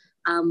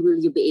 Will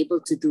you be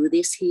able to do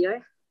this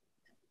here?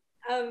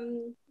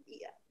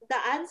 The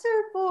answer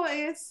po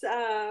is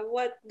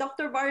what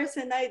Dr. Barrios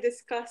and I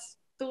discussed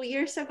 2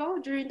 years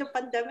ago during the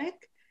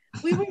pandemic.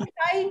 We were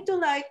trying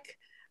to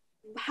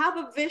have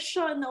a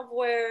vision of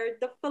where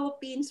the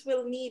Philippines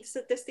will need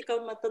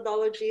statistical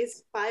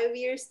methodologies 5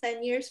 years,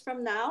 10 years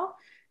from now,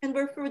 and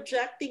we're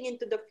projecting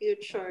into the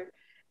future.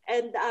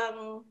 And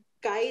ang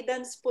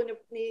guidance po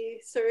ni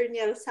Sir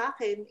Niel sa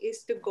akin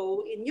is to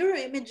go in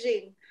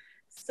neuroimaging.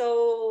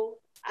 So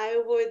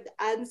I would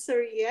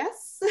answer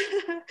yes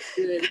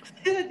Good.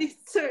 these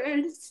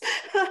concerns.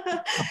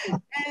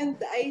 And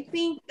I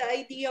think the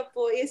idea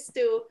po is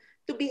to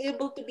be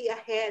able to be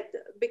ahead,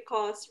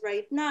 because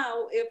right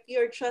now, if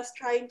you're just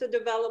trying to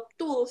develop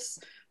tools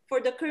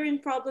for the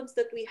current problems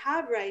that we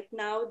have right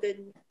now,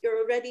 then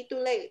you're already too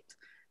late.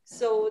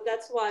 So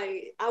that's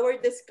why our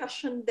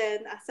discussion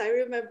then, as I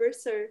remember,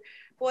 sir,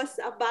 was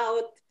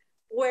about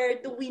where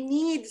do we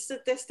need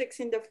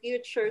statistics in the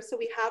future. So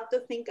we have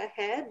to think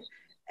ahead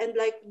and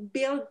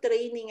build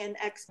training and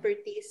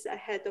expertise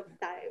ahead of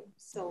time.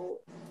 So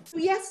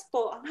yes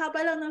po, ang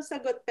haba lang ng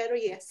sagot, pero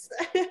yes.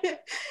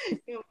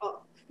 Yun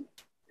po.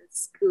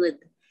 That's good.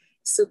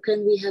 So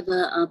can we have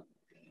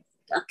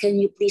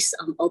can you please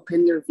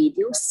open your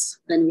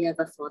videos? Can we have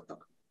a photo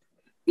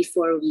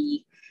before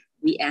we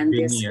end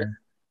this?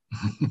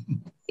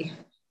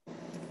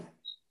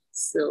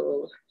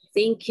 So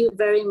thank you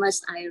very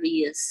much,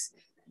 Iris.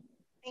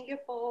 Thank you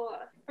po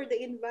for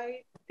the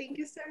invite. Thank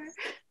you, sir.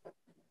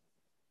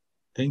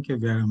 Thank you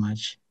very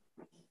much.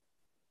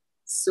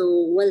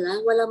 So wala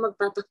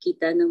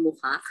magpapakita ng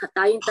mukha.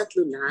 Tayong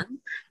tatlo lang.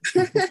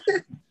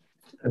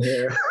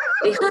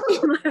 Hi,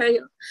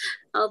 Mario.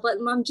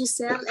 But Ma'am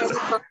Giselle, any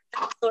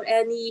comments or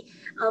any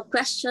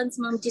questions,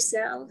 Ma'am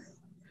Giselle?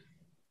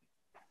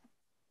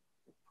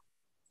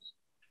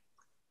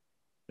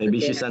 Maybe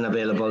she's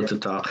unavailable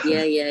to talk.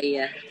 Yeah.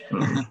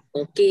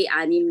 Okay,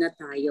 6 na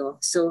tayo.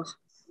 So,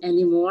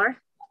 any more?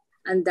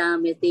 Ang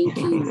dami, thank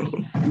you.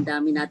 Ang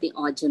dami nating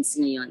audience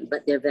ngayon,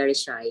 but they're very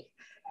shy.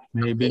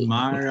 Maybe okay.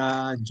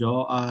 Mara,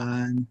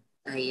 Joanne.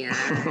 Ayan.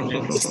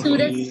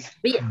 Students,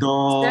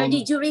 sir,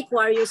 did you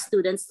require your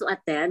students to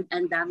attend?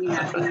 Ang dami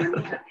natin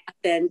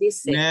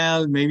attendees.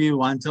 Nell, maybe you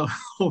want to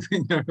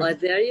open your... Oh,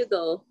 there you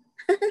go.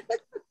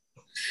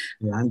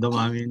 Yan,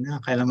 dumami na.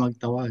 Kailan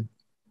magtawag?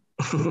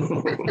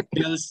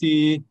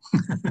 Kelsey.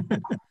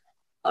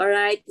 All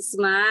right,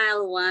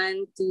 smile.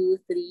 1, 2,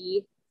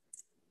 3.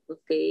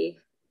 Okay.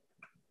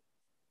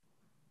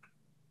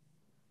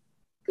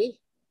 Okay.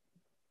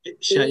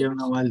 Siya yung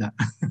nawala.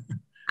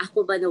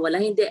 Ako ba nawala?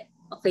 Hindi.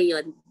 Okay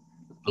yun.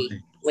 Okay.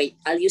 Wait,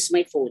 I'll use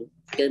my phone.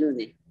 Ganun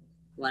eh.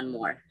 One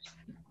more.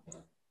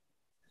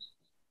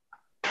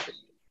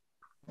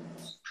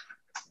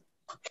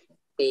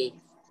 Okay.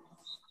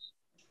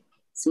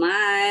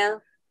 Smile.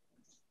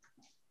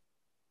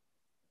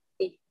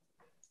 Okay.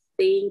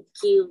 Thank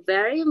you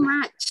very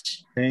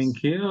much. Thank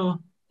you.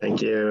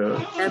 Thank you.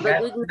 Have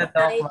a good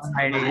night.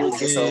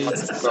 Thank you so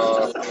much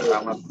po.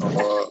 Salamat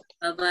po.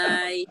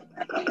 Bye-bye.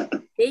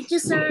 Thank you,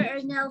 Sir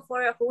Ernel,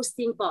 for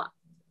hosting po.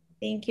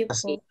 Thank you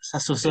po.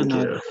 Sa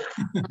susunod.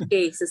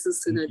 Okay, sa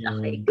susunod.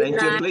 Okay. Thank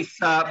you. Please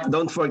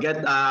don't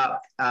forget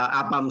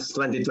APAMS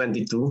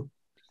 2022.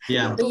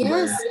 Yeah.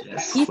 Yes.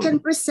 You can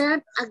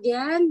present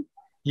again.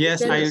 Yes,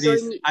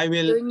 Iris. I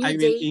will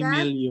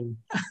email you.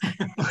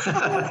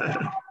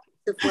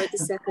 The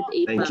 42nd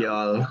APAM. Thank you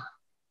all.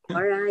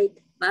 All right.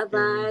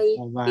 Bye-bye.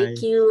 Bye-bye. Thank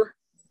you.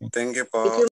 Thank you po. Thank you.